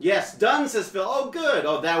 Yes, done, says Phil. Oh, good.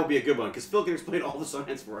 Oh, that would be a good one, because Phil can explain all the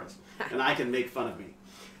science for us, and I can make fun of me.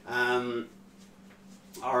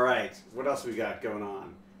 All right. What else we got going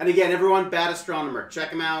on? And again, everyone, Bad Astronomer. Check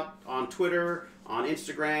him out on Twitter, on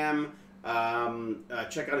Instagram.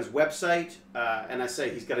 Check out his website. And I say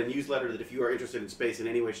he's got a newsletter that if you are interested in space in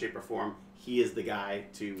any way, shape, or form, he is the guy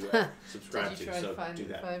to subscribe to. So do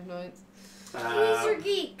that. 5 nights. Geezer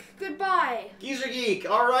Geek, goodbye. Geezer Geek,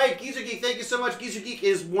 all right, Geezer Geek, thank you so much. Geezer Geek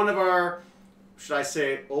is one of our, should I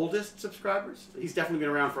say, oldest subscribers. He's definitely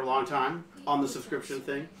been around for a long time on the subscription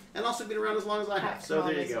thing, and also been around as long as I have. So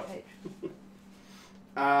there you go.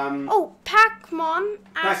 Oh, Pac-Mom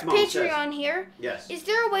asked Pac-Mom Patreon says, here. Yes. Is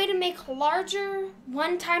there a way to make larger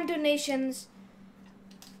one-time donations?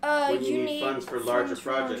 When you need funds for larger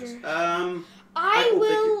projects. I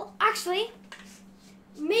will actually.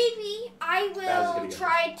 Maybe I will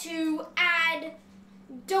try to add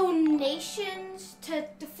donations to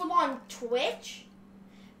full-on Twitch,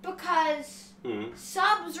 because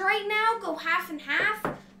subs right now go half and half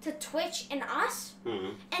to Twitch and us,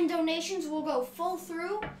 and donations will go full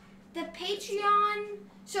through. The Patreon,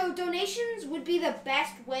 so donations would be the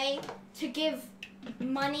best way to give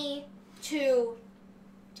money to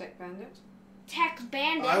Tech Bandit. Tech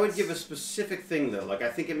Bandits. I would give a specific thing though. Like I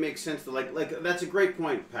think it makes sense to like that's a great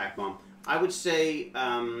point, Pac-Mom. I would say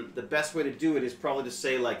the best way to do it is probably to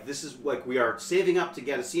say like this is like we are saving up to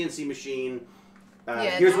get a CNC machine.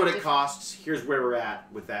 Here's what it costs. Here's where we're at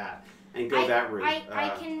with that, and go that route.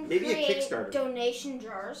 I can maybe create a Kickstarter. Donation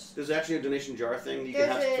jars. There's actually a donation jar thing that you can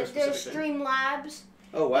have for a specific thing. There's Streamlabs.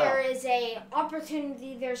 Oh wow. There is a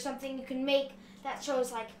opportunity. There's something you can make that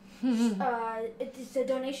shows like. It's a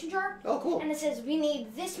donation jar. Oh, cool. And it says we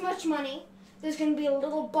need this much money. There's going to be a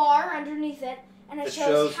little bar underneath it, and it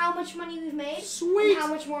shows how much money we've made. Sweet. And how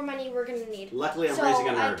much more money we're going to need. Luckily, I'm raising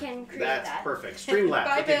a nerd. I can create That's that. perfect. Streamlabs.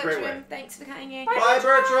 Bye, That's a great way. Thanks for coming in. Bye,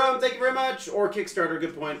 Bertram. Thank you very much. Or Kickstarter.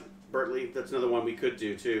 Good point, Bertley. That's another one we could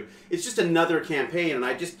do too. It's just another campaign, and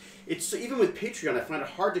it's even with Patreon, I find it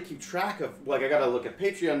hard to keep track of. Like I got to look at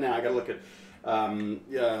Patreon now. I got to look at.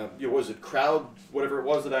 What was it, crowd, whatever it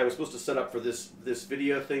was that I was supposed to set up for this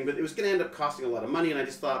video thing, but it was going to end up costing a lot of money, and I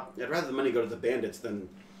just thought I'd rather the money go to the bandits than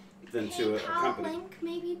to a company. PayPal link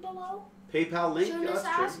maybe below. PayPal link? Jonas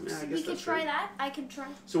asked. Yeah, I guess we could try that. I could try.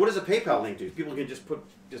 So what does a PayPal link do? People can just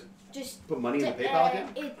put money in the PayPal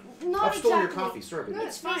account? I've stolen your coffee. Sorry. No,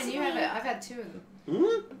 it's fine. You have it. I've had 2 of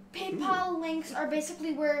them. PayPal links are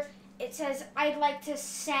basically where it says I'd like to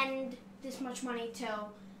send this much money to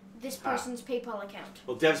this person's PayPal account.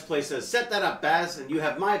 Well, Dev's Play says, set that up, Baz, and you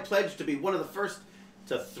have my pledge to be one of the first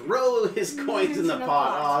to throw his coins in the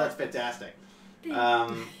pot. Oh, that's fantastic.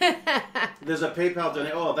 There's a PayPal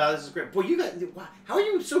donation. Oh, Val, this is great. Boy, you got. How are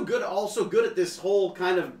you so good at this whole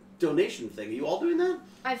kind of donation thing? Are you all doing that?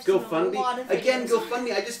 I've seen a lot of videos. Again,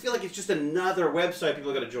 GoFundMe. I just feel like it's just another website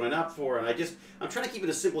people are going to join up for, and I'm trying to keep it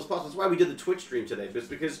as simple as possible. That's why we did the Twitch stream today,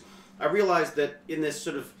 because I realized that in this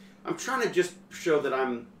sort of, I'm trying to just show that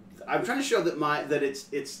I'm trying to show that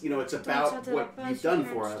it's about what you've done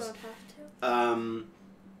for us.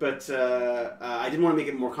 But I didn't want to make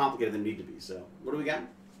it more complicated than it needed to be. So what do we got?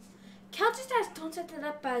 Cal just asked, don't set that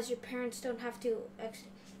up as your parents don't have to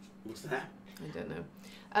exit. What's that? I don't know.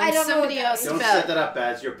 I don't somebody know else Don't set that up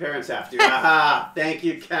as your parents have to. Aha! Thank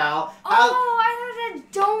you, Cal. I thought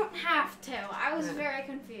that don't have to. I was very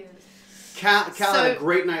confused. Cal had a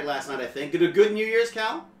great night last night, I think. Did a good New Year's,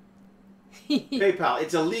 Cal? PayPal.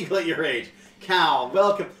 It's illegal at your age. Cal,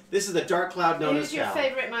 welcome. This is the dark cloud known as Cal. Who's your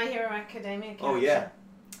favourite My Hero Academia character? Oh, yeah.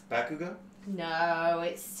 Bakugo? No,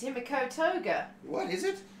 it's Himiko Toga. What is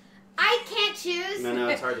it? I can't choose. No,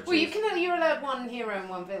 it's hard to choose. Well, you're allowed one hero and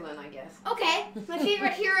one villain, I guess. Okay, my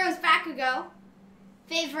favorite hero is Bakugo.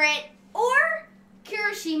 Favorite or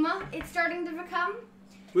Kirishima. It's starting to become.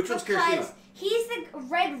 Which one's Kirishima? Because he's the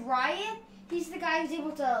Red Riot. He's the guy who's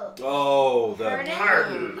able to. Oh, the Pardon?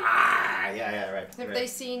 pardon. Yeah, right. Have they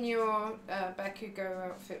seen your Bakugo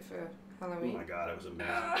outfit for Halloween? Oh my god, it was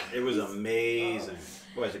amazing. It was amazing.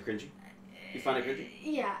 What, is it cringy? You find it cringy?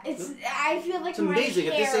 Yeah, I feel like it's amazing.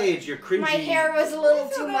 my hair, at this age, you're cringy. My hair was a little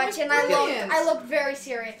too much, and I looked very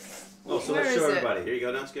serious. Oh, so let's show everybody. Here you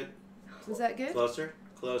go. Now it's good. Is that good? Closer.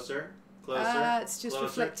 It's just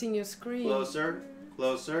reflecting your screen. Closer.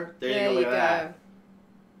 There There you you go. go. That.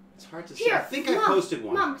 It's hard to see. Here, I think Mom, I posted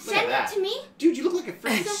one. Mom, send it to me. Dude, you look like a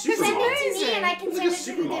freaking Send supermodel. it to me, and I can Look like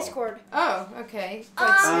send a it to the supermodel. Discord. Oh, okay.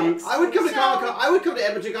 I would come to Comic Con. I would come to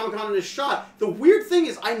Edmonton Comic Con in a shot. The weird thing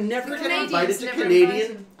is, I never get invited to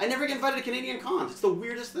Canadian. I never get invited to Canadian cons. It's the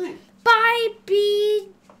weirdest thing. Bye, B.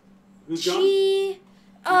 Who's G.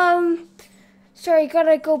 Sorry,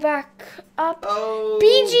 gotta go back up. Oh,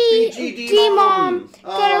 BG Mom.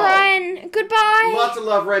 Gotta run. Goodbye. Lots of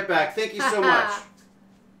love right back. Thank you so much.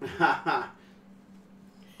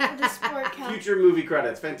 The sport count. Future movie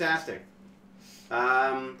credits. Fantastic.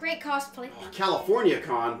 Great cosplay. California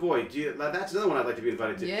Con. Boy, that's another one I'd like to be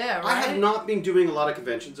invited to. Yeah, right. I have not been doing a lot of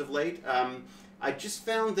conventions of late. I just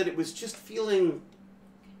found that it was just feeling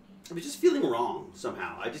wrong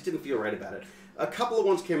somehow. I just didn't feel right about it. A couple of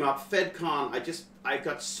ones came up. FedCon, I've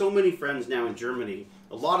got so many friends now in Germany,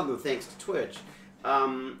 a lot of them thanks to Twitch,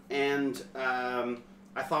 and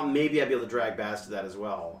I thought maybe I'd be able to drag Baz to that as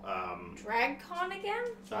well. DragCon again?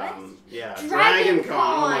 What? Yeah, DragonCon.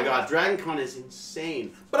 Oh my god, DragonCon is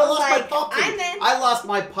insane. But I lost my pop figure. I lost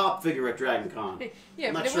my pop figure at DragonCon.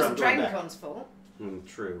 Yeah, but it wasn't DragonCon's fault.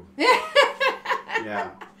 True.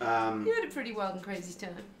 Yeah. You had a pretty wild and crazy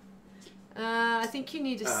time. I think you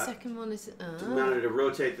need a second one. To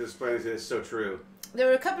rotate this place is so true. There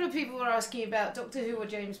were a couple of people who were asking about Doctor Who or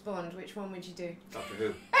James Bond. Which one would you do? Doctor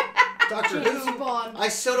Who. Doctor Who. Bond. I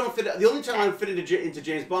so don't fit. The only time I would fit into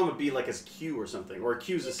James Bond would be like as Q or something, or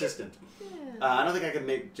Q's assistant. Yeah. I don't think I could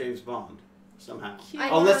make James Bond somehow,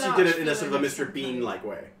 unless you did it in a sort of a Mr. Bean-like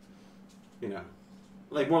way. You know,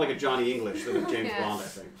 like more like a Johnny English than a James Bond, I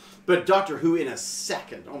think. But Doctor Who in a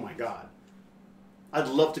second. Oh my god. I'd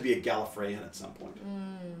love to be a Gallifreyan at some point.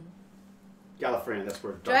 Gallifreyan, that's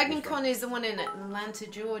where DragonCon is the one in Atlanta,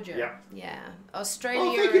 Georgia. Yeah. Yeah.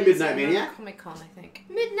 Australia thank you, Midnight Maniac. Comic-Con, I think.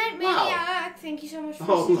 Midnight Maniac, thank you so much for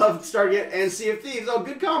love Stargate and Sea of Thieves. Oh,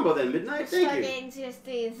 good combo then, Midnight, thank you. Stargate and Sea of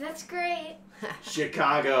Thieves, that's great.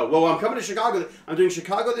 Chicago. Well, I'm coming to Chicago. I'm doing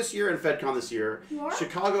Chicago this year and FedCon this year. You are?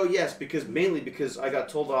 Chicago, yes, mainly because I got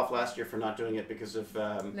told off last year for not doing it because of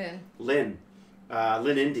Lynn.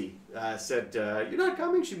 Lynn Indy said, "You're not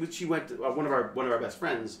coming." She went to, one of our best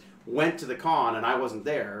friends went to the con and I wasn't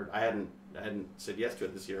there. I hadn't said yes to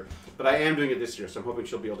it this year, but I am doing it this year, so I'm hoping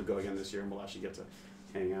she'll be able to go again this year and we'll actually get to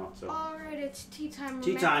hang out. So all right, it's tea time.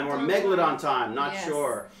 Tea time or Megalodon time, not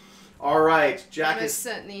sure. All right, Jack it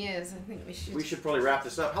certainly is. I think we should. We should probably wrap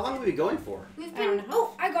this up. How long have we been going for? We've been.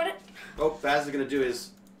 Oh, I got it. Oh, Baz is gonna do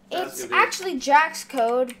his. It's actually Jack's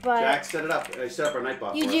code, but Jack set it up. I set up our night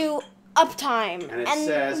bot. You do uptime, and it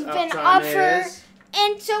says we've uptime been up is.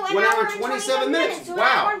 And so an 1 hour hour and 27 minutes. So Wow. an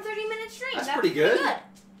hour and 30 minutes straight. That's pretty good.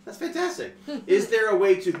 That's fantastic. Is there a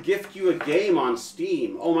way to gift you a game on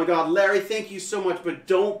Steam? Oh my God, Larry, thank you so much, but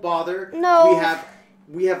don't bother. No.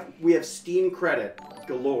 We have Steam credit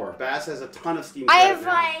galore. Bass has a ton of Steam credit. I have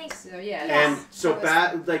like. So yeah. And so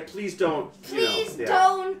please don't. Please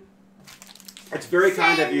don't. It's very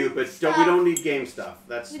kind of you, but we don't need game stuff.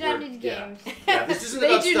 We don't need games. Yeah, this isn't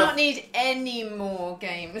they about do stuff. not need any more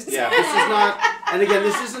games. Yeah, this is not. And again,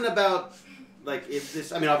 this isn't about like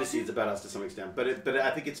this. I mean, obviously it's about us to some extent, but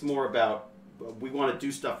I think it's more about we want to do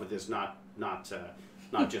stuff with this, not just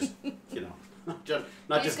not just These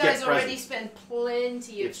get guys already presents. spend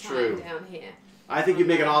plenty of time down here. I think you'd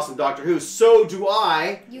make an awesome Doctor Who. So do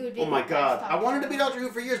I. You would be oh my God! I wanted to be Doctor Doctor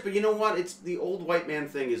Who for years, but you know what? It's the old white man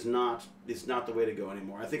thing is not. It's not the way to go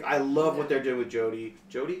anymore. I think I love what they're doing with Jodie.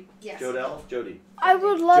 Jodie? Yes. Jodie. I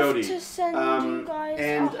would love Jodie. to send you guys.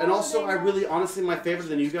 And also, I really, honestly, my favorite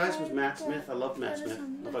than you guys was Matt Smith. I loved Matt Smith.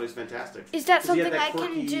 I thought he was fantastic. Is that 'Cause he something had I that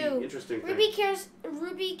can quirky, do? Interesting thing.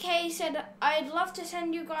 Ruby K said, I'd love to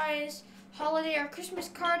send you guys holiday or Christmas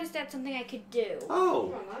card. Is that something I could do?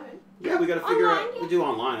 Oh. Yeah, we got to figure out. We do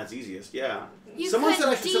online. That's easiest. Yeah. You Someone said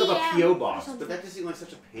I should set up a DM PO or box, something. but that just seems like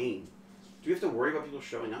such a pain. Do we have to worry about people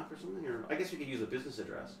showing up or something? Or I guess we could use a business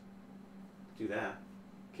address. Do that.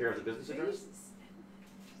 Care of the business address.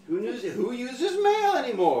 Who uses mail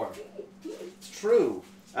anymore? It's true.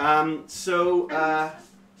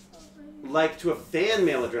 Like to a fan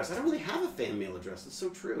mail address. I don't really have a fan mail address. It's so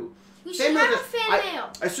true. We should have a fan mail.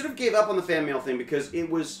 I sort of gave up on the fan mail thing because it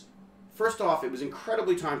was, first off, it was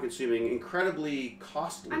incredibly time consuming, incredibly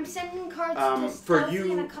costly. I'm sending cards to for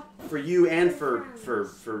you and for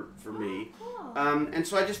me. And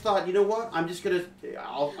so I just thought, you know what? I'm just gonna.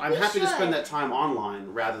 I'm happy to spend that time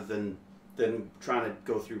online rather than trying to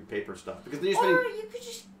go through paper stuff because then you're spending. Or you could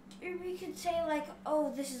just. We could say like,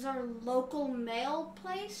 oh, this is our local mail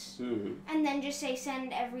place, and then just say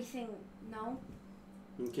send everything. No.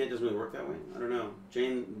 It doesn't really work that way. I don't know.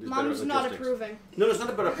 Jane is Mom's better at not logistics. approving. No, it's not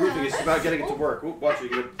about approving. It's about getting it to work. Watch, you're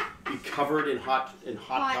gonna be covered in hot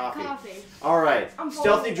coffee. All right.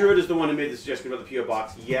 Stealthy Druid is the one who made the suggestion about the PO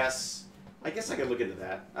box. Yes, I guess I could look into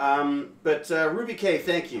that. But Ruby K,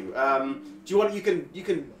 thank you. Do you want? You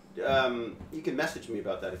can message me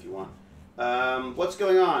about that if you want. What's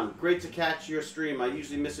going on? Great to catch your stream. I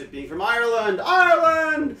usually miss it being from Ireland.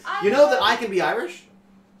 Ireland! You know that I can be Irish?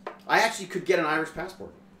 I actually could get an Irish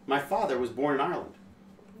passport. My father was born in Ireland.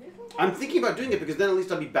 I'm thinking about doing it because then at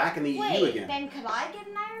least I'll be back in the EU again. Then could I get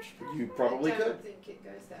an Irish passport? You probably could. I don't think it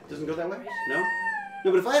goes that way. Doesn't go that way? No.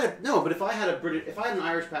 No, but if I had if I had an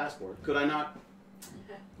Irish passport, could I not?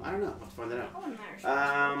 I don't know. I'll have to find that out. I want an Irish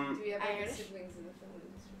passport. Do we have any Irish. siblings in the film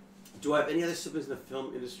industry? Do I have any other siblings in the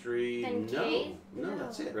film industry? Then No. Kate? No,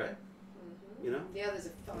 that's it, right? You know? The others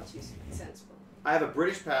are far too sensible. I have a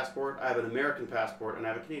British passport, I have an American passport, and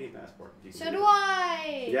I have a Canadian passport. So do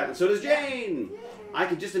I. Yeah, and so does Jane. I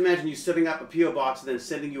can just imagine you setting up a P.O. box and then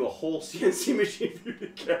sending you a whole CNC machine for you to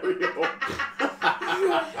carry home.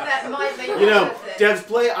 That might make You know, Dev's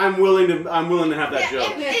play. I'm willing to have that joke.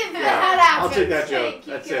 If Yeah, that I'll happens. take that joke. Thank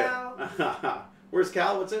you, That's Cal. it. Where's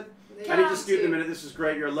Cal? What's it? Yeah. I need to scoot in a minute. This is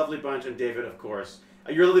great. You're a lovely bunch, and David, of course.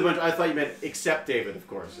 You're a lovely bunch. I thought you meant except David, of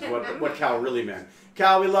course. Is what Cal really meant.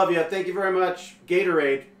 Cal, we love you. Thank you very much.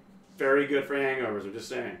 Gatorade, very good for hangovers. I'm just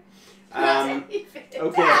saying. Okay.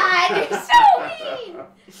 God, you're so mean.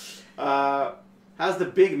 How's the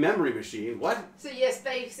big memory machine? What? So yes,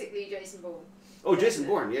 basically Jason Bourne. Oh, Jason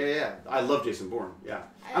Bourne. Yeah. I love Jason Bourne. Yeah.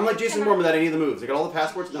 I'm like Jason Bourne without any of the moves. I got all the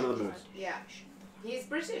passports, none of the moves. Yeah. He's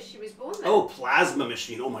British. He was born there. Oh, plasma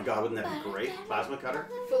machine. Oh my God, wouldn't that be great? Plasma cutter.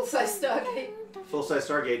 Full-size Stargate. Full-size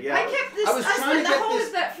Stargate. Yeah. I kept this. I was trying spent to the get whole this.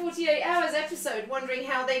 of that 48 hours episode wondering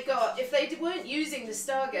how they got. If they weren't using the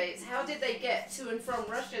Stargates, how did they get to and from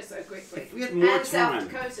Russia so quickly? If we had more and South time.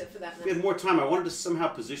 Dakota, for that If we had matter. more time, I wanted to somehow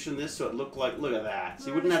position this so it looked like. Look at that.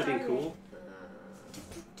 See, wouldn't that have been cool?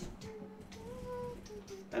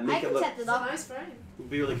 And I make it can look. set It's it a up. nice frame. Would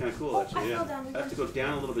be really kind of cool, Oh, actually. I Yeah. fell down I have to again. go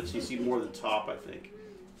down a little bit so you see more of the top. I think.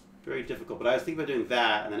 Very difficult, but I was thinking about doing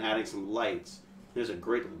that and then adding some lights. There's a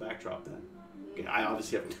great little backdrop then. Okay, I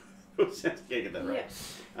obviously have no sense. Can't get that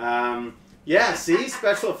right. Yeah. See,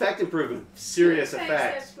 special effect improvement, serious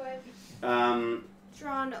effects.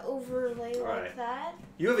 Drawn overlay like right. that.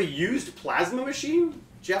 You have a used plasma machine,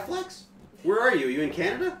 Jefflex? Where are you? Are you in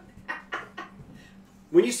Canada?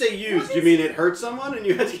 When you say used, you mean it hurt someone and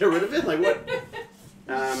you had to get rid of it? Like what?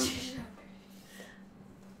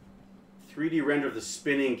 3D render of the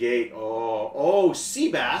spinning gate. Oh,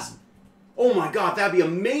 Seabass. Oh my God, that'd be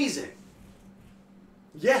amazing.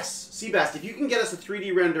 Yes, Seabass, if you can get us a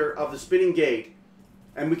 3D render of the spinning gate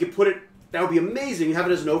and we could put it, that would be amazing. You have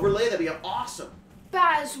it as an overlay, that'd be awesome.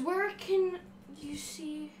 Baz, where can you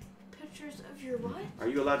see pictures of your what? Are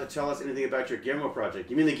you allowed to tell us anything about your Guillermo project?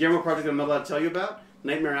 You mean the Guillermo project I'm not allowed to tell you about?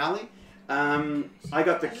 Nightmare Alley? I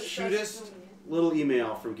got the cutest little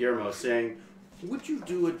email from Guillermo saying, would you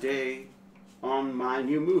do a day on my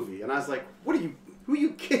new movie? And I was like, who are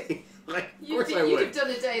you kidding? Like, of course I would. You'd have done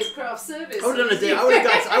a day of craft service. I would have done a day.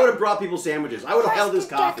 I would have brought people sandwiches. I would have held his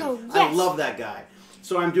coffee. Gecko, I yes. love that guy.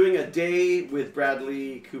 So I'm doing a day with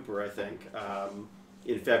Bradley Cooper, I think,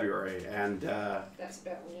 in February, and That's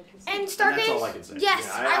about when you can see. And it. Stargate? that's all I can say. Yes,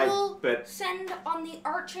 Yeah, I will But send on the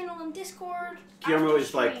art channel and Discord. Guillermo after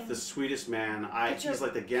is like stream. the sweetest man. Picture He's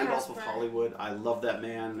like the Gandalf of Casper. Hollywood. I love that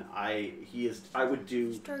man. I would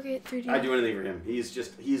do. Stargate 3D. I'd do anything for him.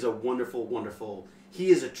 He's a wonderful, wonderful. He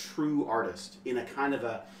is a true artist in a kind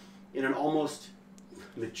of in an almost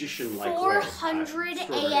magician-like way. 400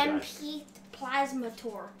 Extraordinary guy. AMP plasma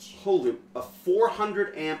torch. Holy, a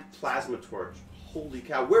 400 amp plasma torch. Holy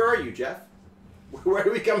cow. Where are you, Jeff? Where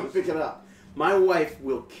do we come and pick it up? My wife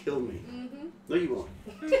will kill me. Mm-hmm. No, you won't.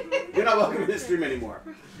 You're not welcome to this stream anymore.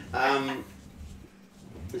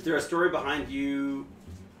 Is there a story behind you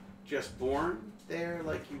just born there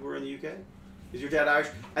like you were in the UK? Is your dad Irish?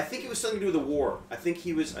 I think it was something to do with the war. I think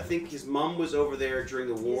his mum was over there during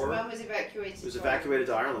the war. His mum was evacuated. He was evacuated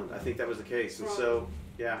to Ireland. I think that was the case. And so,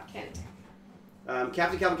 yeah. Kent.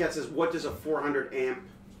 Captain Calvin Cat says, what does a 400 amp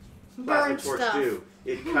plasma Burn torch stuff. do?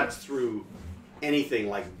 It cuts through anything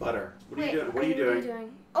like butter. What are you doing? What are you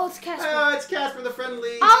doing? Oh, it's Casper. Oh, it's Casper the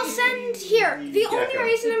Friendly. I'll send here. The only Gecko.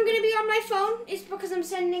 reason I'm going to be on my phone is because I'm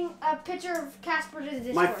sending a picture of Casper to the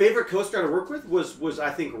Discord. My favorite co-star to work with was I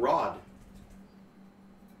think Rod.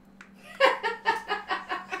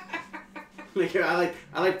 I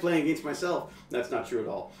like playing against myself. That's not true at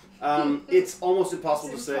all. It's almost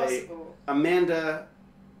impossible It's to say. impossible. Amanda,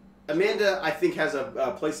 I think, has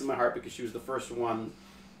a place in my heart because she was the first one,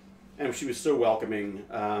 and she was so welcoming.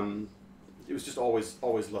 It was just always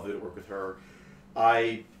lovely to work with her.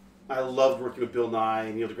 I loved working with Bill Nye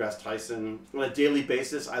and Neil deGrasse Tyson. On a daily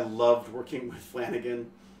basis, I loved working with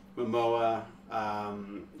Flanagan, Momoa,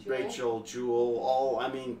 Rachel, Jewel,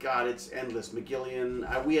 God, it's endless.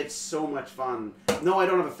 McGillian, we had so much fun. No, I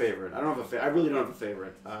don't have a favorite. I really don't have a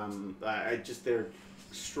favorite. They're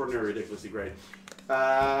extraordinarily, ridiculously great.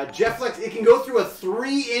 Jeff Flex, it can go through a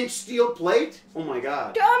 3-inch steel plate? Oh my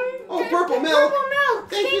god. Purple milk. Purple milk.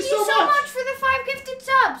 Thank you so much for the 5 gifted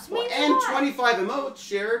subs. And 25 emotes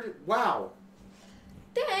shared. Wow.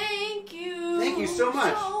 Thank you. Thank you so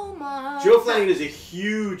much. Joe Flanagan is a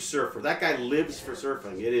huge surfer. That guy lives for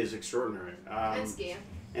surfing. It is extraordinary. And skiing.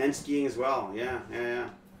 And skiing as well. Yeah.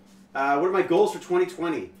 What are my goals for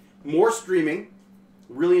 2020? More streaming.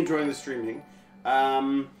 Really enjoying the streaming.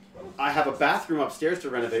 I have a bathroom upstairs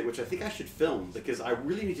to renovate, which I think I should film because I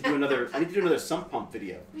really need to do another. I need to do another sump pump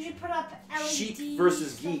video. We should put up LEDs, Sheep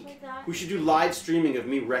versus geek. like that. We should do live streaming of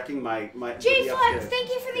me wrecking my. J Flex, thank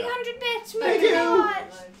you for the 100 bits. Thank you.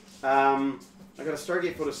 Much. I got a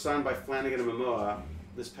Stargate photo signed by Flanagan and Momoa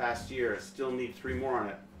this past year. I still need 3 more on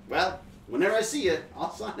it. Well, whenever I see it,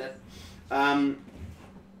 I'll sign it. Rodney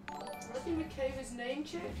McCabe is name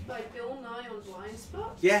checked by Bill Nye on Blind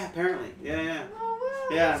Spot? Yeah, apparently. Yeah. Oh,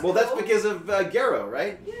 wow. Yeah, well, that's because of Garrow,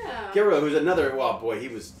 right? Yeah. Garrow, who's another. Well, boy, he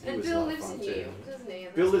was. And Bill lives in New York, doesn't he?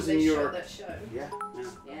 And Bill lives in New York. That show. Yeah.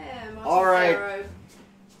 Yeah. Martin All right. Garrow.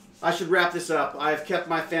 I should wrap this up. I've kept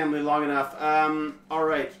my family long enough. All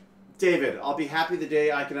right, David. I'll be happy the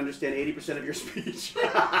day I can understand 80% of your speech.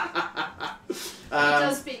 He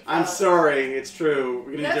does speak fast. I'm sorry, it's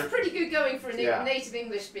true. That's pretty good going for a native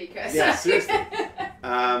English speaker. Yeah, seriously.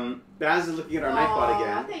 Baz is looking at our Nightbot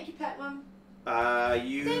again. Thank you, Pet Mum.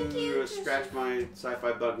 You scratched my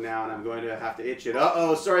sci-fi bug now, and I'm going to have to itch it.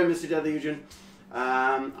 Uh-oh, sorry, Mr. Deadly Eugen.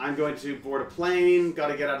 I'm going to board a plane. Got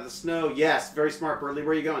to get out of the snow. Yes, very smart, Burley.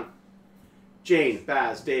 Where are you going? Jane,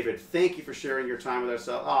 Baz, David, thank you for sharing your time with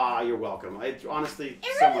ourselves. You're welcome. Honestly,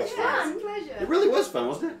 so much fun. Pleasure. It really was fun,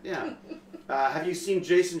 wasn't it? Yeah. Have you seen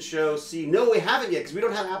Jason's show? No, we haven't yet because we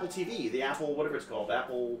don't have Apple TV. The Apple, whatever it's called,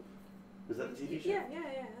 Apple. Is that the TV show? Yeah.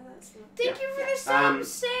 That's the... Thank you for the sub,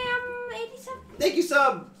 Sam87. Thank you,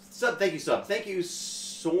 sub. Thank you, sub. Thank you,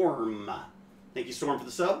 Storm. Thank you, Storm, for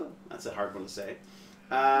the sub. That's a hard one to say.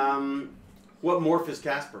 What morph is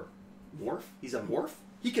Casper? Morph? He's a morph?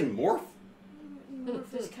 He can morph?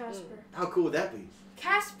 Morph is Casper. How cool would that be?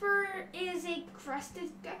 Casper is a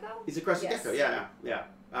crested gecko? He's a crested gecko, yeah.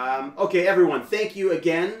 Okay, everyone, thank you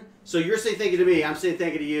again. So you're saying thank you to me, I'm saying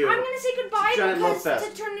thank you to you. I'm going to say goodbye because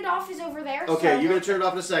to turn it off is over there. Okay, you're going to turn it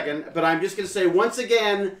off in a second, but I'm just going to say once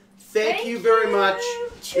again, thank you very much.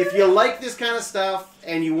 If you like this kind of stuff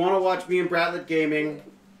and you want to watch me and Bradlett Gaming,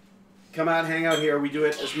 come out, hang out here. We do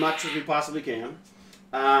it as much as we possibly can.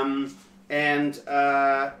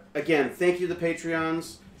 Again, thank you to the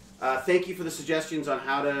Patreons. Thank you for the suggestions on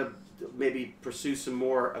how to maybe pursue some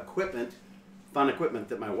more fun equipment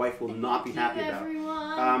that my wife will not be happy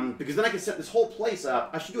about. Because then I can set this whole place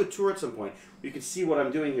up. I should do a tour at some point where you can see what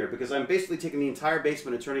I'm doing here because I'm basically taking the entire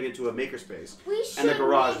basement and turning it into a makerspace. And the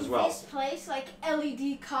garage as well. This place like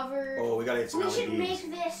LED covered. Oh, we gotta get some LEDs. We should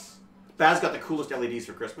make this. Baz got the coolest LEDs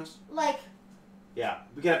for Christmas. Yeah,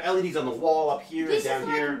 we can have LEDs on the wall up here and down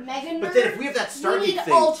here. Mega nerd. But then if we have that Stargate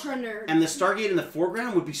thing, Ultra nerd. and the Stargate in the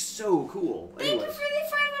foreground would be so cool. Thank you for the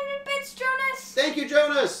 500 bits, Jonas. Thank you,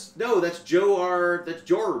 Jonas. No, that's that's Jorb.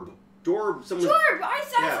 Jorb. Jorb. I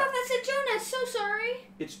thought that said Jonas. So sorry.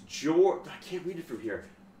 It's Jorb. I can't read it from here.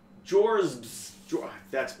 Jorbs.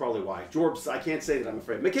 That's probably why. Jorbs. I can't say that. I'm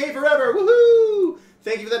afraid. McKay forever. Woohoo!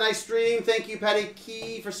 Thank you for that nice stream. Thank you, Patty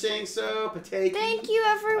Key, for saying so. Pataki. Thank you,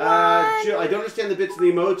 everyone. Jill, I don't understand the bits of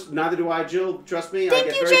the emotes. Neither do I, Jill. Trust me. Thank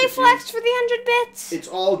you, J Flex, for the 100 bits. It's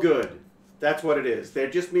all good. That's what it is.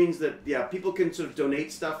 That just means that people can sort of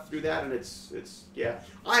donate stuff through that, and it's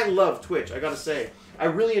I love Twitch. I gotta say, I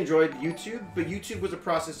really enjoyed YouTube, but YouTube was a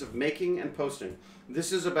process of making and posting.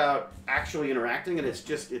 This is about actually interacting, and it's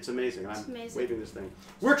amazing. I'm waving this thing.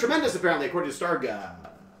 We're tremendous, apparently, according to Stargate.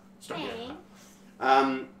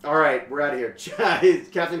 All right, we're out of here.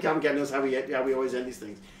 Captain Calvin Cat knows how we always end these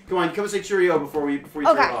things. Come on, come and say cheerio before you turn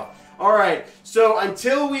it off. All right, so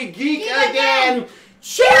until we geek again,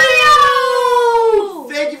 cheerio!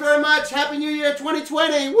 Thank you very much. Happy New Year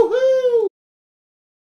 2020. Woohoo!